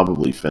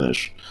probably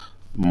finish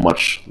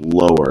much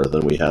lower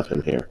than we have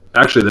him here.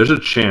 Actually, there's a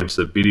chance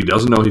that BD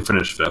doesn't know he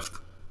finished 5th,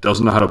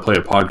 doesn't know how to play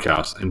a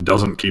podcast, and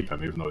doesn't keep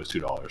him even though he's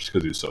 $2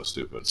 because he's so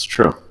stupid. It's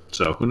true.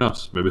 So who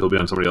knows? Maybe he'll be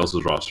on somebody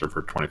else's roster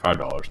for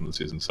 $25 when the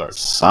season starts.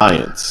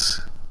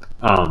 Science.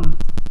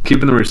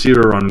 Keeping the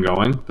receiver run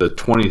going, the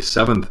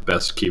 27th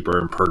best keeper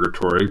in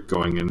purgatory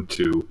going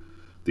into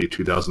the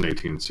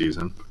 2018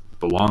 season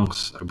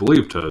belongs, I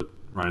believe, to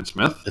Ryan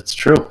Smith. It's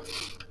true.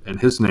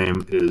 And his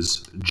name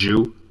is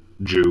Jew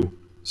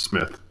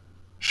Smith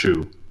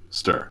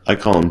Schuster. I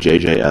call him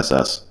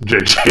JJSS.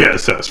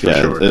 JJSS for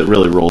sure. It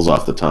really rolls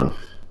off the tongue.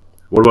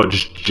 What about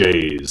just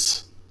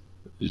J's?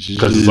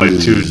 Because it's like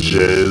 2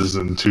 J's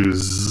and 2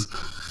 Z.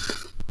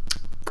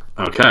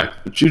 Okay.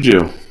 Juju.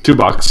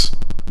 $2.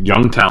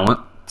 Young talent.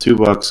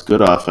 $2,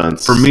 good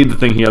offense. For me, the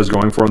thing he has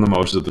going for him the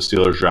most is that the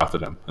Steelers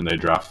drafted him, and they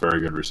draft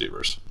very good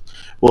receivers.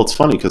 Well, it's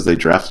funny because they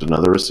drafted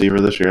another receiver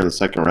this year in the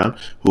second round,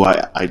 who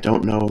I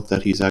don't know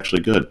that he's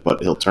actually good,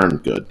 but he'll turn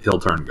good. He'll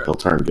turn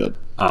good.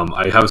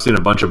 I have seen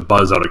a bunch of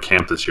buzz out of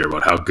camp this year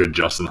about how good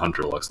Justin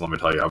Hunter looks. Let me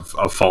tell you,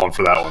 I've fallen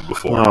for that one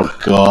before. Oh,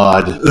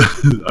 God.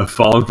 I've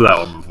fallen for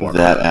that one before.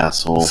 That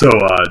asshole. So,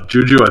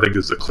 Juju, I think,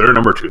 is the clear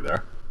number 2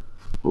 there.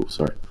 Oh,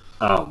 sorry.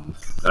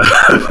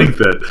 I think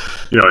that,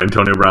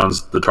 Antonio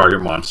Brown's the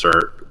target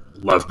monster.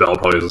 Lev Bell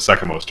probably has the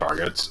second most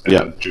targets.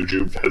 And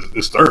Juju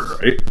is third,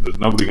 right? There's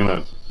nobody going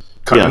to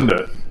cut into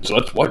it. So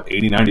that's,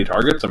 80, 90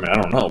 targets? I mean,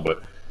 I don't know,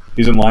 but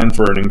he's in line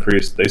for an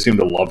increase. They seem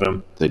to love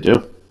him. They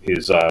do.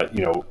 He's,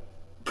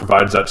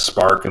 provides that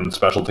spark in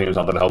special teams.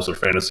 Not that it helps their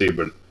fantasy,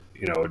 but,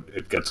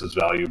 it gets his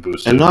value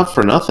boosted. And not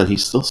for nothing,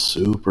 he's still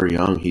super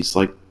young. He's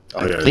like,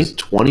 I think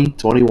 20,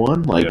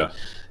 21. Like,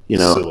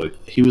 silly.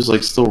 He was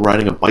like still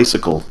riding a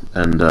bicycle,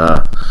 and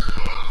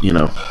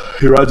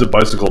he rides a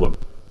bicycle to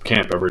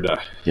camp every day.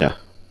 Yeah,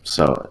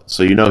 so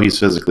he's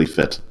physically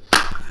fit.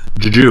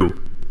 Juju,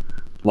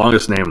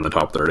 longest name in the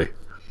top 30.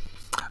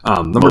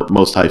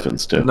 Most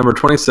hyphens too. Number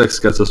 26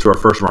 gets us to our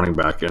first running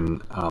back,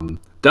 and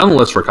down the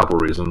list for a couple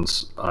of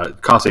reasons.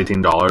 It costs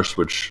 $18,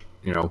 which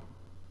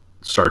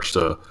starts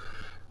to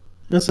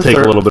take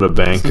a little bit of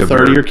bank. It's a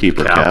third-year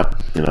keeper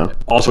cap.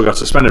 Also got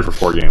suspended for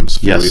 4 games a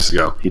few weeks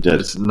ago. He did.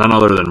 It's none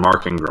other than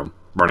Mark Ingram,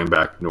 running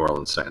back, New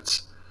Orleans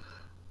Saints.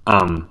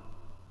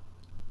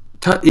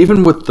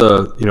 Even with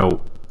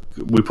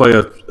we play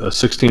a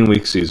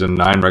 16-week season,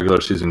 9 regular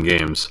season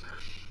games.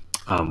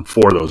 4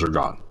 of those are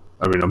gone.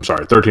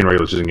 13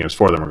 regular season games,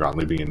 4 of them are gone,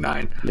 leaving in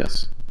 9.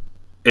 Yes.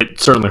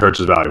 It certainly hurts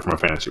his value from a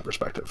fantasy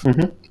perspective.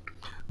 Mm-hmm.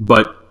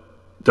 But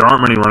there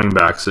aren't many running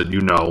backs that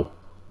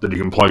that you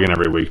can plug in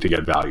every week to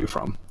get value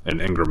from.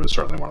 And Ingram is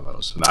certainly one of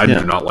those. And I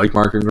do not like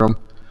Mark Ingram,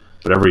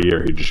 but every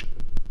year he just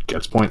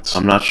gets points.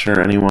 I'm not sure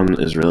anyone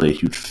is really a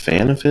huge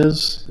fan of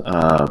his,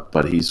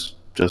 but he's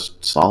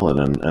just solid.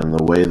 And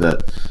the way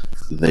that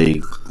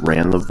they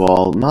ran the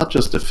ball, not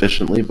just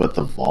efficiently, but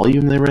the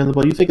volume they ran the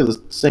ball. You think of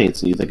the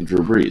Saints and you think of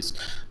Drew Brees.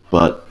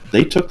 But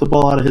they took the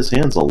ball out of his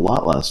hands a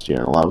lot last year,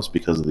 and a lot was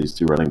because of these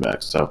 2 running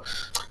backs. So,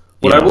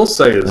 I will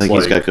say is I think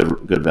he's got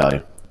good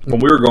value. When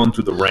we were going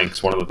through the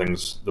ranks, one of the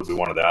things that we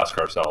wanted to ask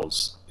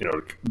ourselves,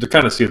 to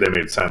kind of see if they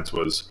made sense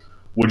was,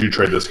 would you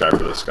trade this guy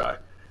for this guy?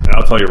 And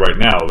I'll tell you right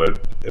now that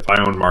if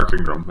I owned Mark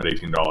Ingram at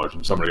 $18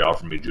 and somebody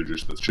offered me Juju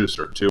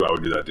Smith-Schuster at $2, I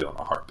would do that deal in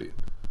a heartbeat.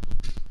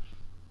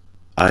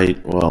 You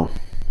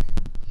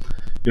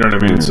know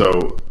what I mean?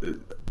 So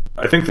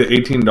I think the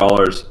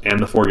 $18 and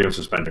the 4-game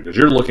suspension, because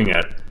you're looking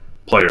at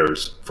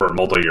players for a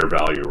multi-year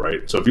value,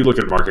 right? So if you look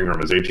at Mark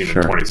Ingram as 18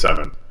 and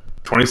 27,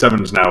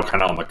 27 is now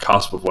kind of on the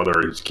cusp of whether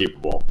he's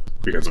keepable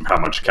because of how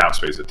much cap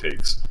space it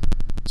takes.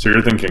 So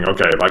you're thinking,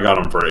 okay, if I got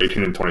him for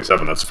 18 and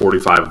 27, that's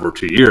 45 over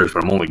 2 years,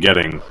 but I'm only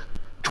getting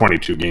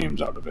 22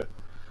 games out of it.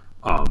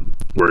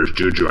 Whereas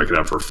Juju, I could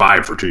have for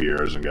 5 for 2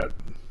 years and get,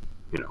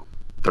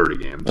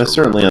 30 games. I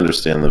certainly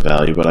understand the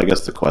value, but I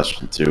guess the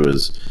question too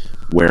is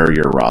where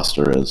your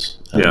roster is.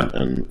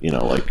 And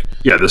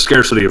the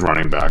scarcity of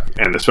running back,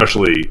 and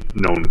especially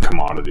known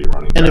commodity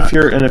running back.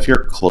 And if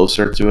you're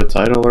closer to a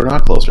title or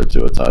not closer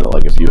to a title,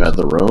 like if you had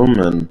the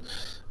room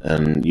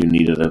and you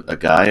needed a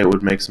guy, it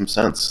would make some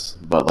sense.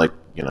 But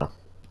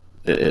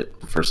it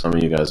for some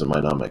of you guys, it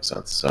might not make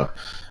sense. So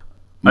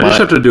I just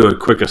have to do a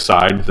quick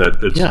aside that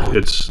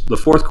it's the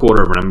fourth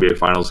quarter of an NBA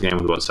Finals game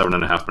with about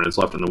 7.5 minutes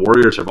left, and the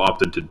Warriors have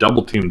opted to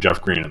double team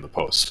Jeff Green in the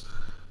post.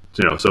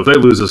 So if they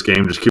lose this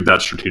game, just keep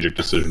that strategic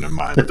decision in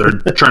mind.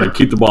 They're trying to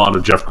keep the ball out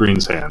of Jeff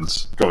Green's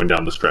hands going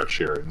down the stretch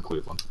here in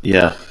Cleveland.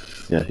 Yeah,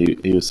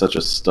 he was such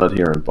a stud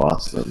here in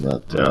Boston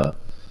that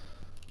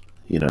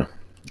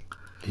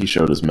he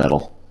showed his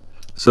mettle.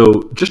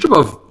 So just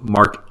above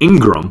Mark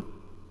Ingram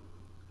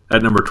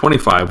at number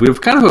 25, we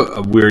have kind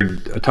of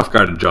a tough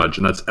guy to judge,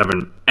 and that's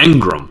Evan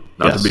Engram,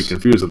 not to be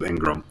confused with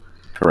Ingram.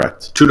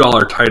 Correct.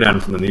 $2 tight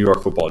end from the New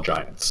York Football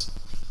Giants.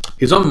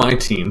 He's on my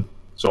team,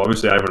 so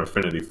obviously I have an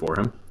affinity for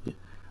him.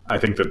 I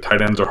think that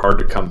tight ends are hard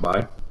to come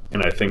by,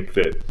 and I think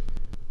that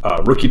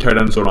Rookie tight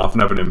ends don't often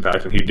have an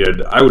impact, and he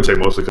did, I would say,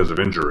 mostly because of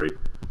injury.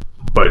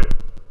 But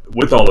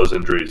with all those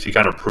injuries, he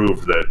kind of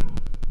proved that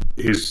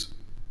he's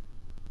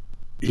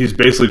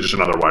basically just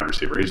another wide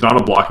receiver. He's not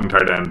a blocking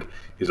tight end.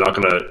 He's not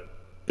going to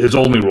 – his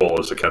only role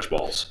is to catch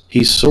balls.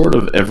 He's sort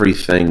of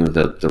everything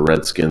that the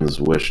Redskins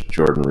wish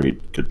Jordan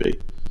Reed could be.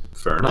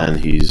 Fair enough. And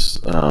he's,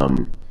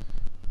 a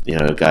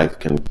guy who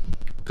can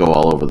go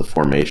all over the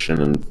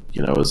formation and,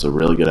 is a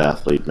really good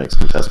athlete, makes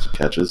contested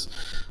catches.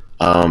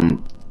 I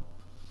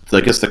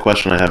guess the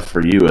question I have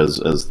for you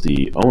as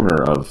the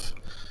owner of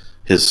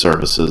his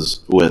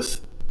services,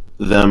 with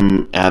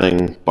them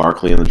adding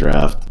Barkley in the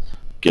draft,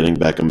 getting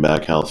Beckham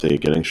back healthy,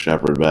 getting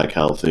Shepard back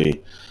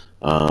healthy,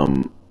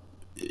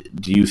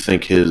 do you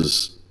think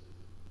his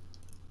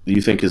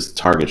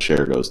target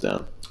share goes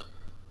down?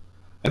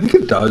 I think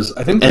it does.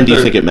 Do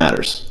you think it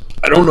matters?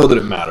 I don't know that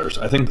it matters.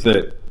 I think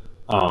that,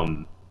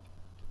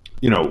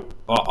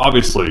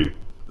 obviously,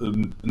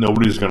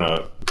 nobody's going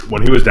to,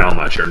 when he was down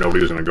last year,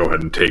 nobody was going to go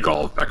ahead and take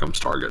all of Beckham's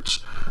targets.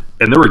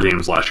 And there were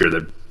games last year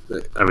that,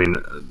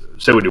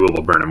 say what you will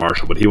about Brandon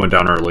Marshall, but he went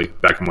down early,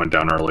 Beckham went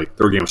down early.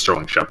 There were games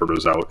Sterling Shepard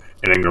was out,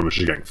 and Ingram was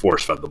just getting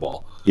force-fed the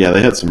ball. Yeah,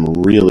 they had some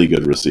really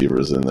good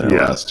receivers in there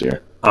last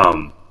year.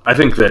 I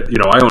think that,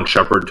 I own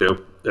Shepard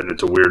too, and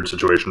it's a weird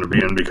situation to be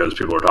in because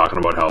people are talking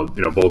about how,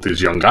 both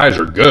these young guys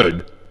are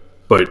good,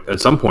 but at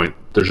some point,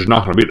 there's just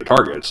not going to be the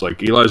targets.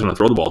 Like, Eli's going to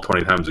throw the ball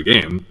 20 times a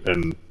game,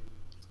 and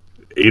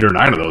 8 or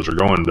 9 of those are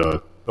going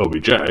to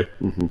OBJ.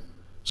 Mm-hmm.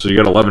 So you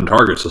got 11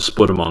 targets to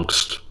split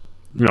amongst,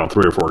 3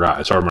 or 4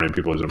 guys, however many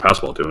people he's going to pass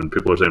the ball to, and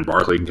people are saying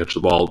Barkley can catch the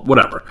ball,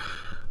 whatever.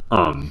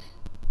 I'm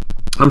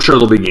sure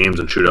there'll be games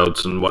and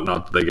shootouts and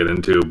whatnot that they get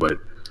into, but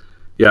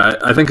yeah,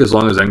 I think as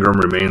long as Ingram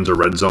remains a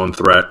red zone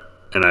threat,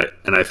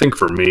 and I think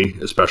for me,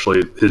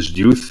 especially his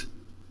youth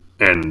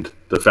and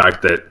the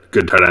fact that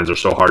good tight ends are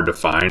so hard to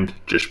find,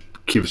 just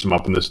keeps him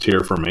up in this tier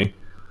for me.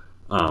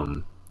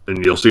 And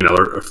you'll see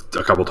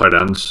a couple tight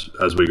ends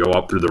as we go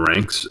up through the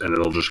ranks, and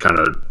it'll just kind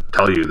of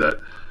tell you that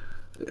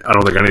I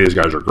don't think any of these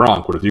guys are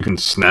Gronk, but if you can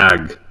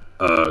snag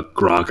a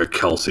Gronk, a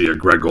Kelsey, a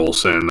Greg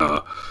Olsen,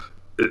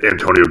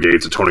 Antonio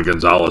Gates, a Tony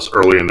Gonzalez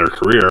early in their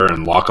career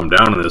and lock them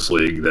down in this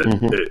league,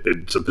 that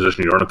it's a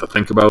position you don't have to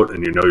think about,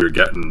 and you're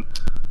getting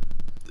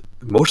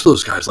most of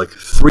those guys like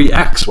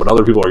 3x what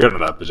other people are getting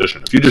in that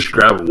position. If you just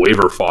grab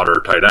waiver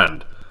fodder tight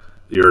end,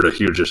 you're at a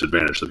huge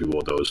disadvantage to people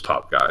with those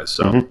top guys.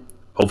 So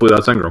hopefully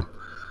that's Ingram.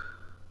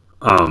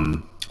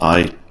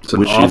 It's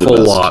an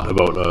awful lot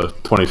about a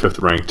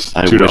 25th ranked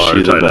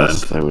 $2 tight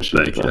end. I wish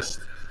you the best.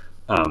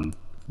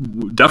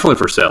 Definitely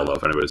for sale, though,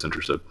 if anybody's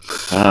interested.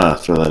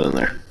 Throw that in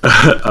there.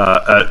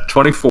 At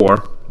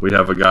 24, we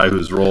have a guy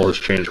whose role has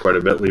changed quite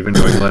a bit, leaving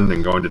New England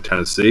and going to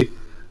Tennessee.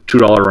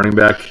 $2 running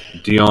back,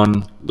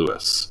 Dion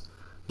Lewis.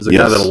 He's a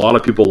guy that a lot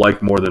of people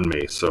like more than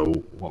me, so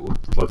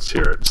let's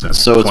hear it.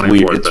 So it's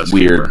weird. It's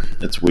weird.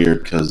 Keeper. It's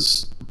weird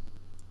because...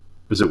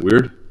 Is it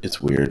weird?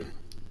 It's weird.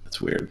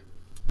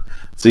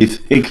 So you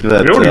think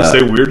that... when you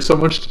say weird so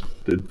much,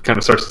 it kind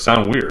of starts to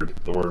sound weird.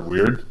 The word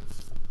weird.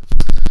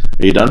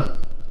 Are you done?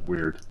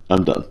 Weird.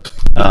 I'm done.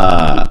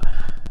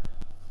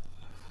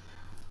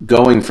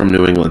 Going from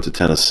New England to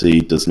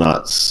Tennessee does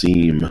not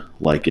seem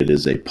like it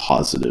is a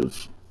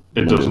positive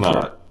maneuver. Does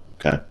not.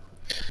 Okay.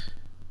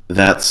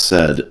 That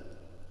said,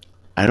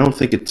 I don't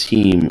think a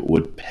team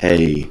would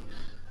pay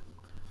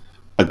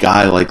a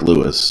guy like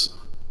Lewis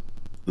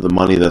the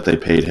money that they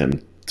paid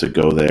him to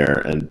go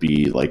there and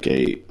be like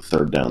a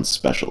third down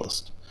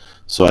specialist.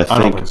 So I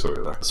don't think so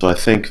either. So I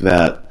think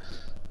that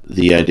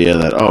the idea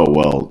that,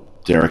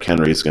 Derrick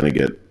Henry is going to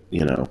get,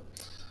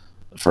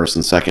 first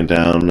and second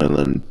down, and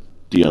then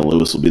Dion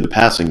Lewis will be the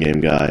passing game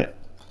guy.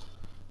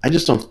 I don't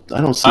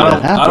see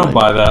that happening. I don't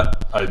buy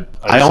that.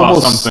 I saw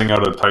something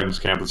out of Titans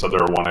camp that said they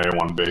were 1A,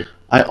 1B.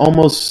 I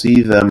almost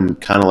see them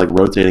kind of like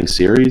rotating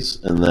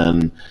series, and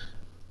then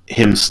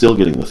him still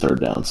getting the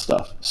third down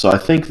stuff. So I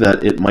think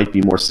that it might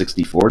be more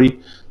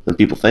 60-40 than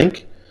people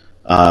think.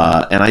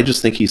 And I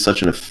just think he's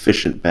such an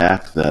efficient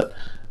back that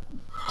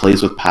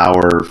plays with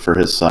power for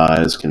his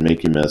size, can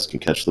make you miss, can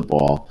catch the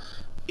ball.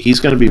 He's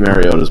going to be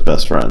Mariota's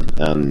best friend,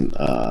 and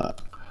I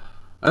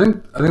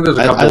think there's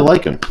a couple. I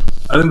like him.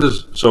 I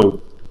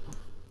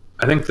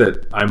think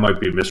that I might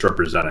be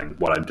misrepresenting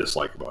what I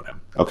dislike about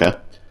him. Okay.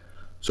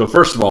 So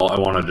first of all, I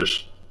want to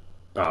just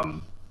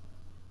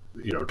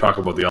talk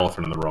about the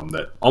elephant in the room,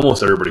 that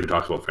almost everybody who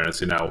talks about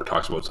fantasy now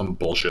talks about some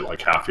bullshit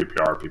like half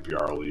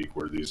PPR league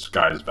where these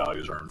guys'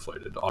 values are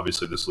inflated.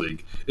 Obviously, this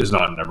league is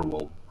not and never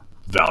will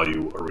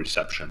value a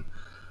reception.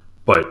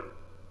 But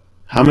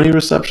how many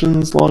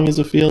receptions long is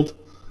a field?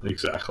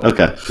 Exactly.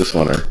 Okay, just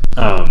wondering.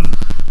 But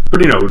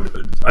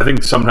I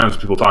think sometimes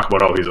people talk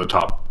about,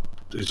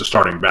 he's a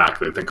starting back.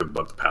 They think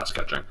about the pass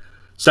catching.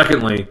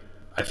 Secondly,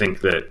 I think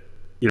that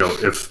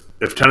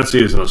if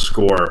Tennessee is going to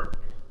score,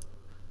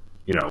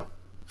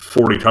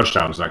 40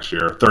 touchdowns next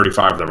year,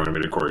 35 of them are going to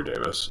be to Corey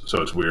Davis.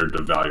 So it's weird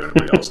to value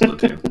anybody else on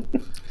the team.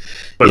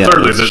 But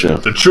thirdly,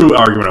 the true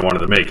argument I wanted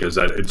to make is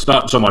that it's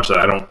not so much that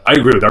I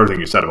agree with everything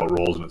you said about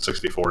roles and at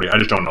 60-40. I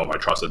just don't know if I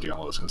trust that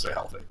Dion Lewis can stay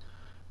healthy.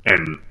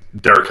 And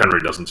Derrick Henry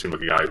doesn't seem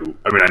like a guy who.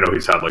 I mean, I know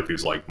he's had like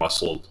these like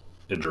muscle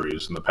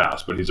injuries in the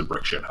past, but he's a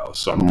brick shit house.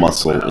 So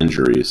muscle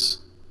injuries.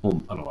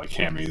 Well, I don't know, like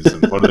hammies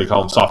and what do they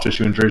call them? Soft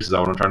tissue injuries? Is that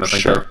what I'm trying to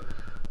think of?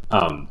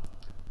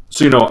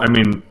 So, I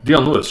mean,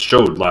 Dion Lewis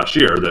showed last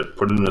year that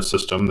put in a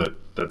system that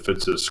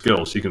fits his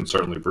skills, he can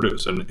certainly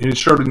produce. And he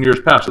showed in years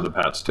past with the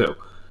Pats, too.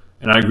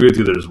 And I agree with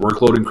you that his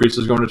workload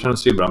increases going to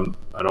Tennessee, but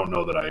I don't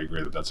know that I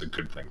agree that that's a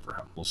good thing for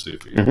him. We'll see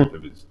if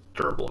he's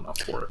durable enough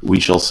for it. We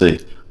shall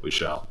see. We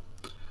shall.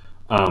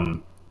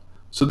 So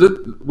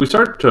we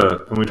start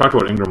to, and we talked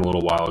about Ingram a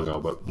little while ago,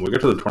 but when we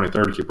get to the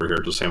 23rd keeper here,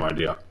 it's the same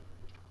idea.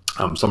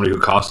 Somebody who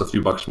costs a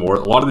few bucks more.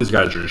 A lot of these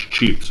guys are just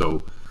cheap,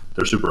 so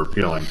they're super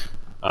appealing.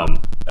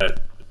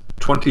 At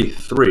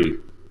 23,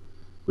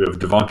 we have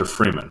Devonta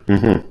Freeman,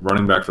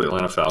 running back for the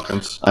Atlanta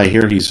Falcons. I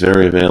hear he's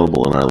very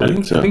available in our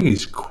league, too. I think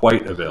he's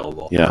quite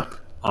available. Yeah.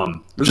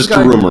 Just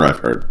a rumor I've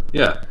heard.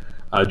 Yeah.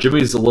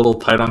 Jimmy's a little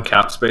tight on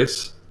cap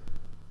space.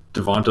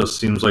 Devonta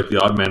seems like the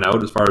odd man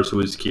out as far as who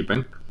he's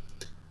keeping.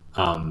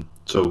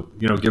 So,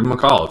 give him a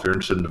call if you're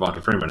interested in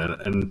Devonta Freeman.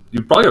 And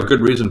you probably have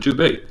good reason to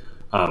be.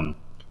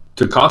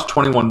 To cost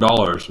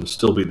 $21 and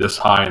still be this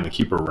high in the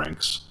keeper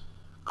ranks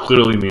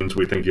clearly means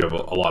we think you have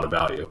a lot of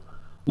value.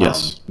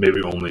 Yes.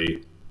 Maybe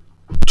only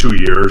 2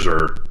 years,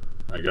 or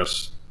I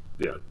guess,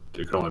 it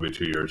could only be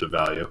 2 years of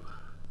value.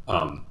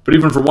 But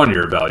even for 1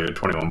 year of value at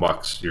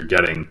 $21, you're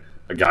getting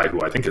a guy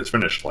who I think has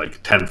finished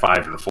like 10,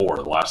 5, and 4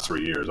 the last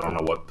 3 years. I don't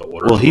know what the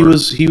order. Well, he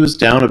was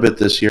down a bit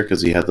this year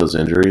because he had those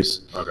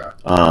injuries. Okay.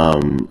 I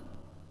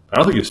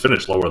don't think he's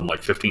finished lower than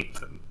like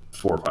 15th in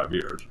 4 or 5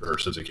 years, or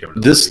since he came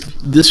into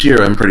this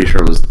year. I'm pretty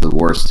sure was the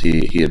worst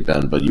he had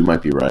been, but you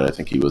might be right. I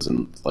think he was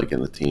in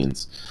the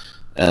teens,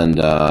 and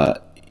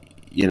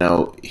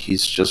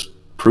he's just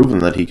proven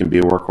that he can be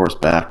a workhorse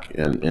back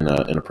in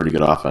a pretty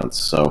good offense.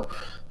 So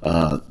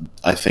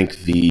I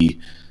think the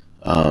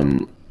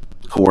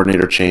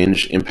coordinator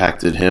change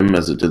impacted him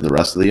as it did the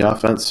rest of the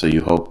offense. So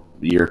you hope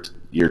year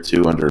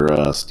 2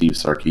 under Steve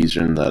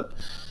Sarkisian that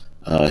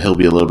he'll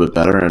be a little bit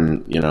better,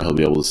 and he'll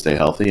be able to stay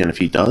healthy. And if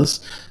he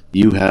does,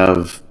 you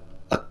have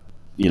a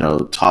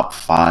top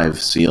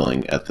 5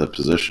 ceiling at the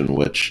position,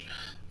 which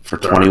for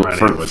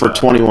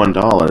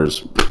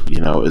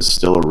 $21, is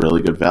still a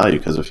really good value.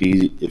 Because if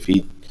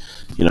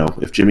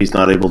Jimmy's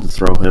not able to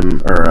throw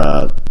him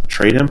or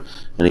trade him,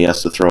 and he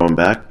has to throw him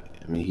back,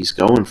 I mean, he's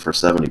going for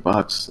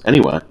 $70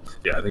 anyway.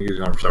 Yeah, I think he's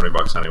going for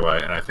 $70 anyway,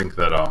 and I think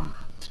that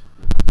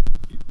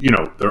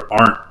there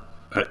aren't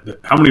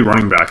how many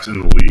running backs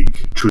in the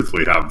league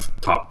truthfully have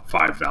top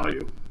 5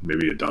 value.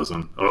 Maybe a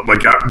dozen,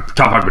 top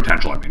 5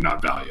 potential. I mean,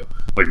 not value.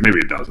 Like maybe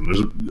a dozen.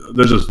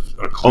 There's just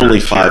a clear only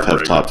 5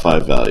 have top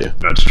 5 value.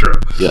 That's true.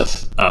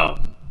 Yes. And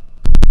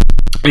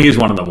he's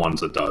one of the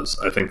ones that does.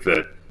 I think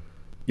that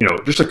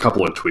just a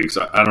couple of tweaks.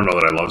 I don't know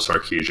that I love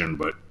Sarkisian,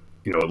 but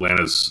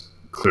Atlanta's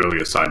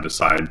clearly a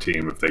side-to-side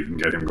team. If they can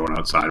get him going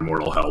outside more,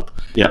 it'll help.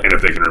 Yeah. And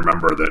if they can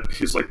remember that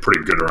he's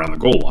pretty good around the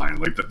goal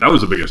line, that was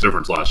the biggest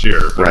difference last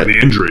year. Right. The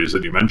injuries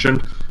that you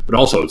mentioned, but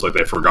also it's like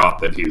they forgot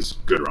that he's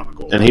good around the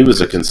goal line. And he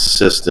was a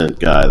consistent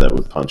guy that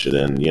would punch it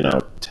in,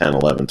 10,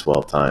 11,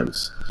 12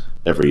 times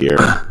every year.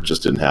 It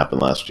just didn't happen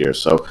last year.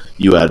 So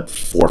you add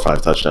 4 or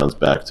 5 touchdowns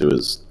back to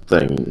his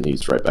thing, and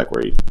he's right back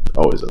where he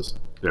always is.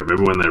 Yeah,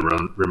 maybe when they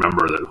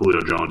remember that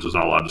Julio Jones is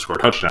not allowed to score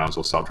touchdowns,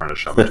 they'll stop trying to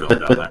shove it to him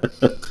down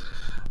there.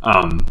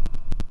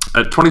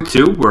 At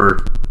 22, we're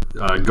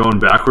going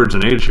backwards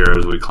in age here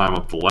as we climb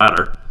up the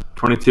ladder.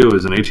 22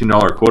 is an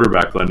 $18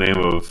 quarterback by the name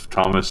of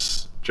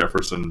Thomas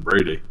Jefferson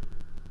Brady.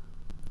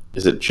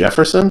 Is it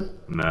Jefferson?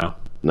 No.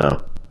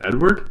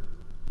 Edward?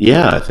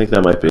 Yeah, I think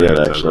that might be it,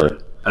 actually.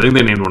 Edward. I think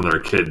they named one of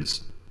their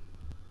kids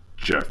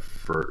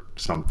Jeff or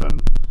something.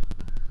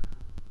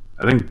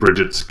 I think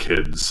Bridget's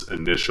kids'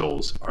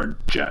 initials are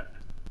Jet.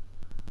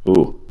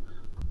 Ooh.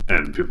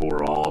 And people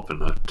were all up in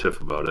the tiff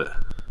about it.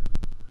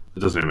 It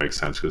doesn't even make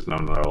sense because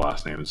none of their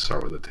last names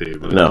start with a T.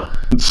 But no.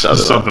 It's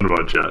something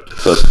about Jet.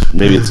 So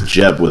maybe it's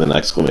Jeb with an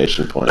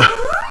exclamation point.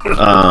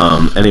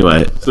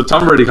 Anyway. So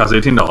Tom Brady costs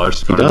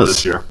 $18 he does.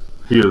 This year.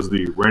 He is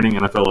the reigning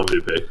NFL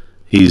MVP.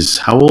 He's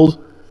how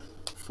old?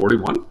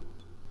 41?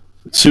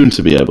 Soon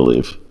to be, I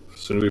believe.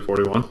 Soon to be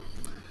 41.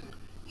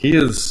 He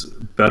is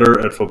better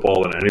at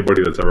football than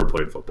anybody that's ever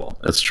played football.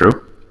 That's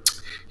true.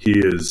 He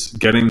is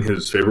getting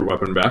his favorite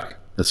weapon back.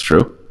 That's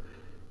true.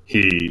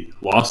 He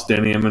lost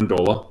Danny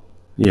Amendola.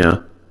 Yeah.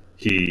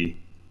 He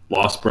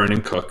lost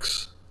Brandon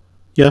Cooks.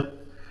 Yeah.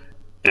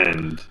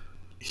 And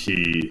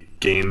he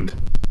gained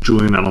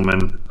Julian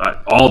Edelman.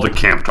 All the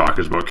camp talk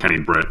is about Kenny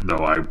Britt,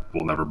 though I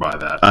will never buy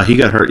that. He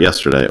got hurt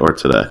yesterday or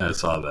today. I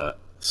saw that.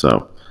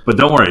 So... But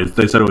don't worry,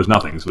 they said it was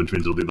nothing, which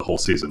means it'll be the whole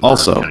season.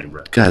 Also,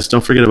 guys, don't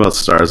forget about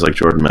stars like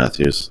Jordan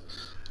Matthews,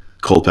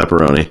 Cole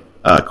Pepperoni,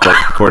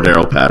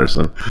 Cordero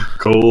Patterson.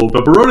 Cole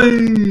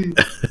Pepperoni!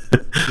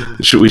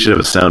 We should have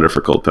a sounder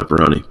for Cole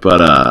Pepperoni.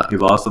 But he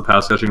lost the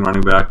pass-catching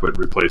running back, but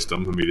replaced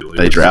him immediately.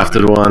 They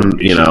drafted one,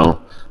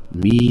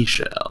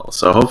 Michelle.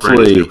 So hopefully...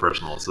 Brady's new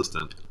personal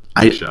assistant.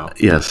 Michelle.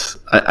 Yes.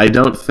 I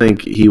don't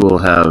think he will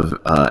have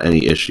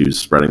any issues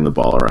spreading the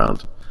ball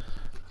around.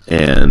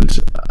 And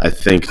I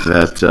think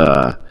that,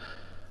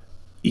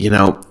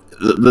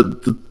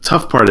 the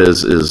tough part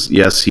is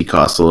yes, he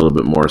costs a little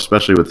bit more,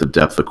 especially with the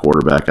depth of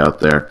quarterback out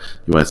there.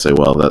 You might say,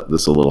 well,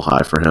 this is a little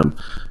high for him.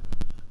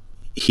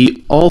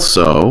 He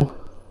also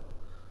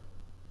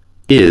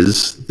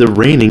is the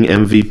reigning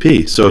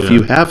MVP. So if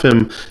you have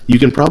him, you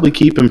can probably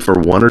keep him for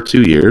 1 or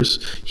 2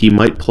 years. He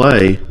might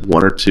play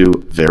 1 or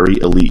 2 very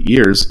elite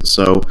years.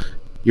 So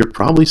you're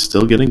probably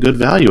still getting good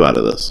value out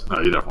of this.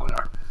 No, you definitely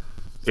are.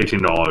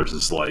 $18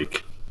 is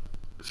like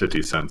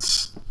 50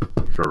 cents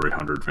for every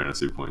 100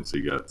 fantasy points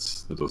he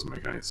gets. That doesn't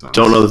make any sense.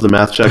 Don't know that the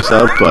math checks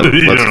out, but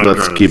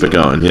let's keep it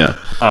going. Yeah.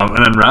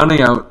 And then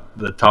rounding out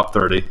the top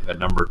 30 at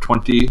number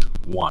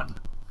 21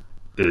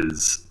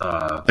 is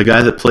a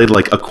guy that played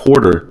like a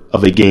quarter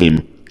of a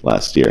game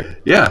last year.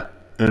 Yeah,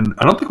 and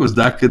I don't think it was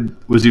that good.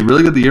 Was he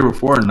really good the year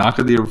before and not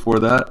good the year before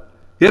that?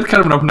 He had kind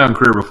of an up and down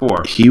career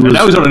before. And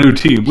now he's on a new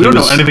team. We don't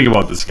know anything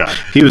about this guy.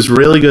 He was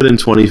really good in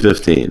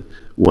 2015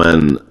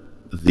 when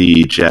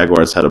the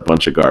Jaguars had a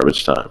bunch of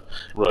garbage time.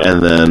 Right.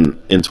 And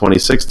then in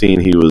 2016,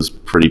 he was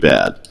pretty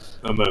bad.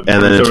 And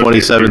then in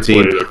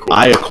 2017,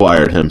 I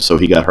acquired him, so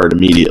he got hurt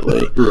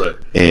immediately. Right.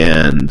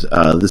 And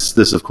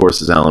this, of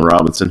course, is Allen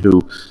Robinson,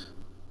 who,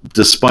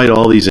 despite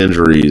all these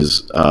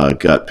injuries,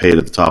 got paid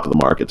at the top of the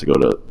market to go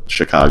to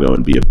Chicago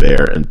and be a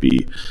Bear and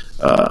be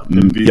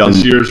young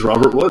this year's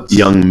Robert Woods,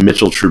 young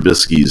Mitchell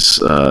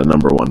Trubisky's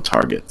number one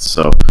target.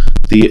 So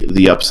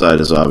the upside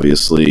is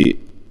obviously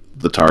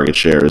the target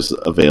share is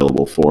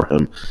available for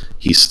him.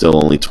 He's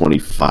still only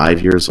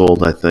 25 years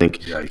old, I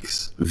think.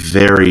 Yikes!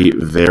 Very,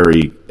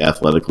 very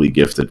athletically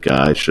gifted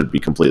guy. Should be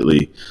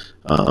completely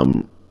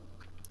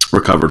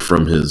recovered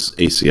from his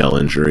ACL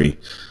injury.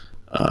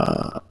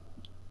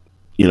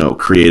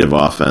 Creative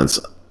offense.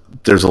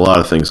 There's a lot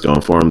of things going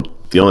for him.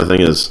 The only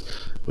thing is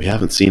we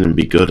haven't seen him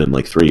be good in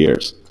like 3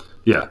 years.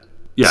 Yeah.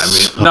 Yeah, I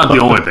mean, not the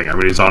only thing. I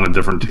mean, he's on a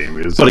different team.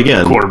 He's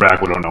a quarterback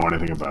we don't know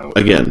anything about.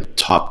 Again,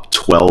 top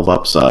 12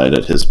 upside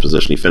at his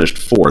position. He finished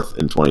 4th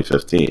in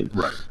 2015.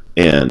 Right.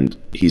 And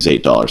he's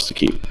 $8 to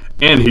keep.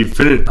 And he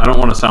finished, I don't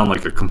want to sound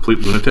like a complete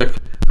lunatic,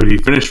 but he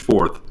finished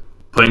 4th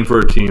playing for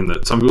a team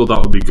that some people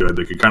thought would be good.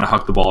 They could kind of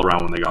huck the ball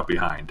around when they got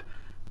behind.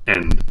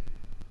 And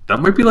that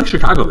might be like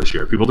Chicago this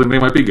year. People think they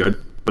might be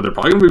good, but they're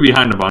probably going to be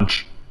behind a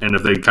bunch. And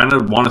if they kind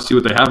of want to see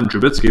what they have in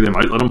Trubisky, they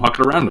might let him huck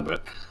it around a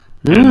bit.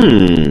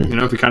 And,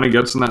 if he kind of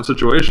gets in that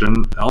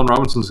situation, Allen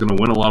Robinson's going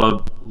to win a lot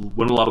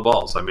of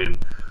balls. I mean,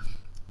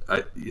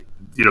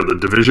 the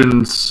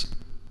division's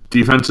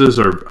defenses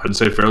are, I'd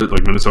say, fairly,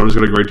 like Minnesota's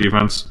got a great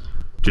defense.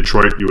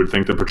 Detroit, you would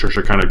think that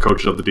Patricia kind of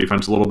coaches up the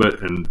defense a little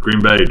bit, and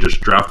Green Bay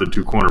just drafted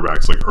 2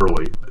 cornerbacks like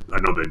early. I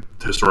know they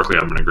historically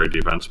haven't been a great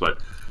defense, but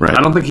right.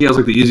 I don't think he has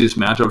like the easiest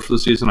matchups for the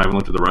season. I haven't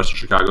looked at the rest of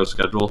Chicago's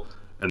schedule,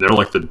 and they're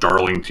like the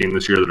darling team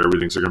this year that everybody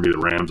thinks are going to be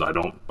the Rams. I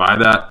don't buy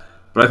that,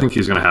 but I think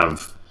he's going to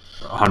have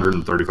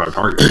 135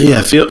 targets.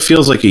 Yeah,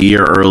 feels like a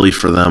year early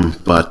for them,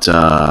 but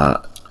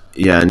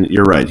and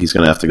you're right. He's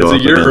going to have to go.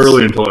 It's a year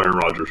early until Aaron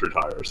Rodgers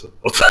retires.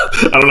 I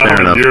don't know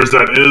how many years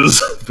that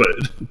is,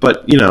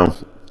 but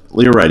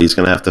you're right. He's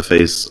going to have to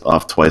face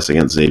off twice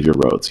against Xavier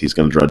Rhodes. He's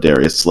going to draw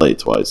Darius Slay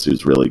twice,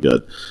 who's really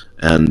good,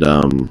 and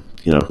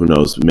who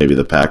knows? Maybe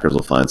the Packers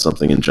will find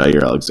something in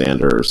Jair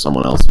Alexander or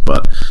someone else,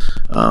 but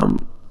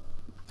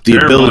the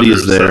Aaron ability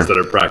Rodgers is there. Says that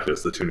at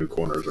practice, the 2 new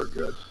corners are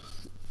good.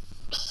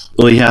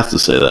 Well, he has to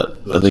say that.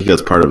 I think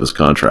that's part of his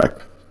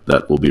contract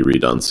that will be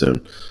redone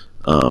soon.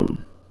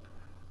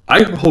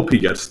 I hope he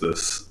gets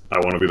this. I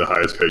want to be the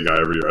highest paid guy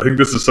every year. I think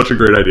this is such a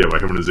great idea by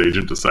him and his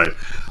agent to say,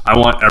 I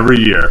want every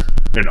year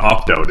an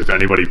opt-out if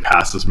anybody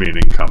passes me in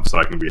income so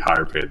I can be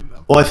higher paid than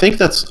them. Well, I think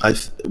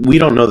we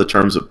don't know the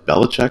terms of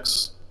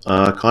Belichick's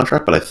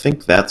contract, but I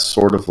think that's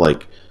sort of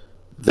like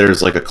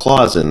there's like a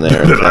clause in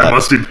there that I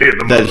must be paid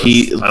the most.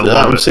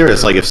 I'm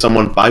serious. Like if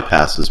someone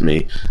bypasses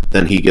me,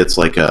 then he gets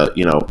like a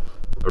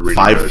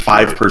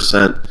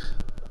 5%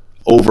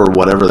 over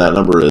whatever that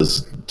number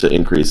is to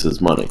increase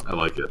his money. I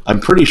like it. I'm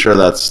pretty sure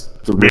that's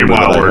the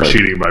meanwhile we're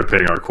cheating by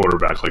paying our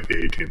quarterback like the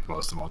 18th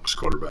most amongst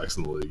quarterbacks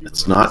in the league.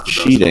 It's not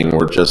cheating.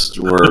 We're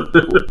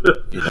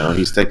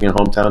he's taking a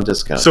hometown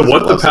discount. So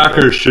what the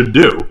Packers should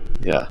do,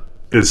 yeah,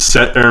 is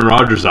set Aaron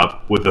Rodgers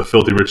up with the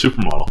filthy rich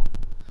supermodel.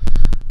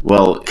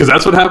 Well, because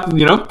that's what happened.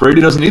 Brady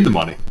doesn't need the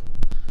money.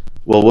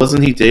 Well,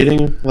 wasn't he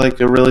dating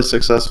like a really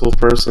successful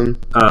person?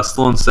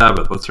 Still in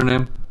Sabbath. What's her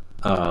name?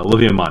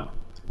 Olivia Munn.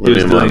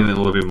 Olivia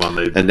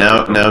Munn. And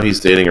now he's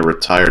dating a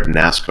retired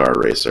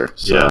NASCAR racer.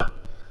 So yeah.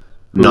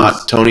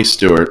 Not Tony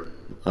Stewart.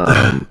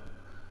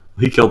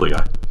 He killed the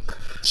guy.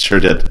 Sure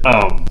did.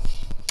 I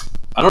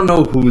don't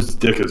know whose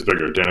dick is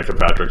bigger, Danica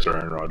Patrick's or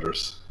Aaron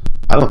Rodgers.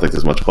 I don't think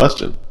there's much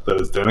question. That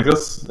is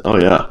Danica's? Oh,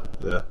 yeah.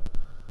 Yeah.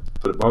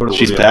 But why would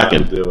she's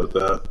packing. Deal with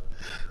that?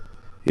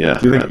 Yeah.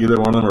 Do you think either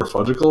one of them are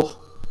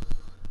fudgical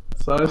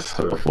size?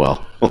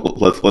 Well,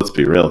 let's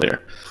be real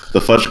here. The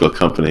Fudgicle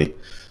Company,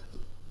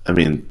 I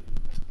mean,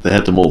 they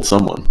had to mold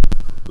someone.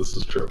 This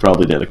is true.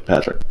 Probably Danica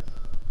Patrick.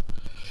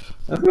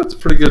 I think that's a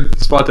pretty good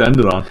spot to end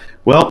it on.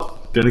 Well,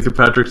 Danica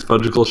Patrick's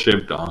Fudgicle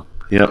shaped dong.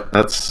 Yep,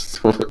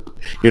 that's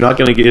you're not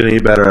going to get any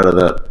better out of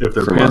that. If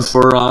their from pants us.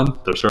 were on,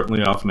 they're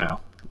certainly off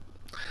now.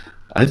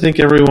 I think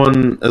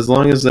everyone, as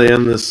long as they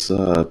end this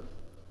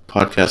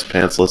podcast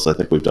pantsless, I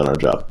think we've done our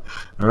job.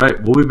 All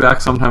right, we'll be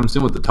back sometime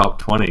soon with the top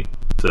 20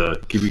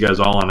 to keep you guys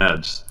all on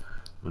edge.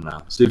 And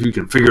see if you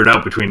can figure it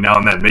out between now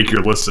and then. Make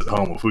your lists at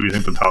home of who you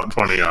think the top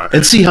 20 are.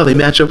 And see how they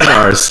match up with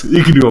ours.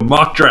 You can do a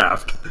mock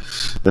draft.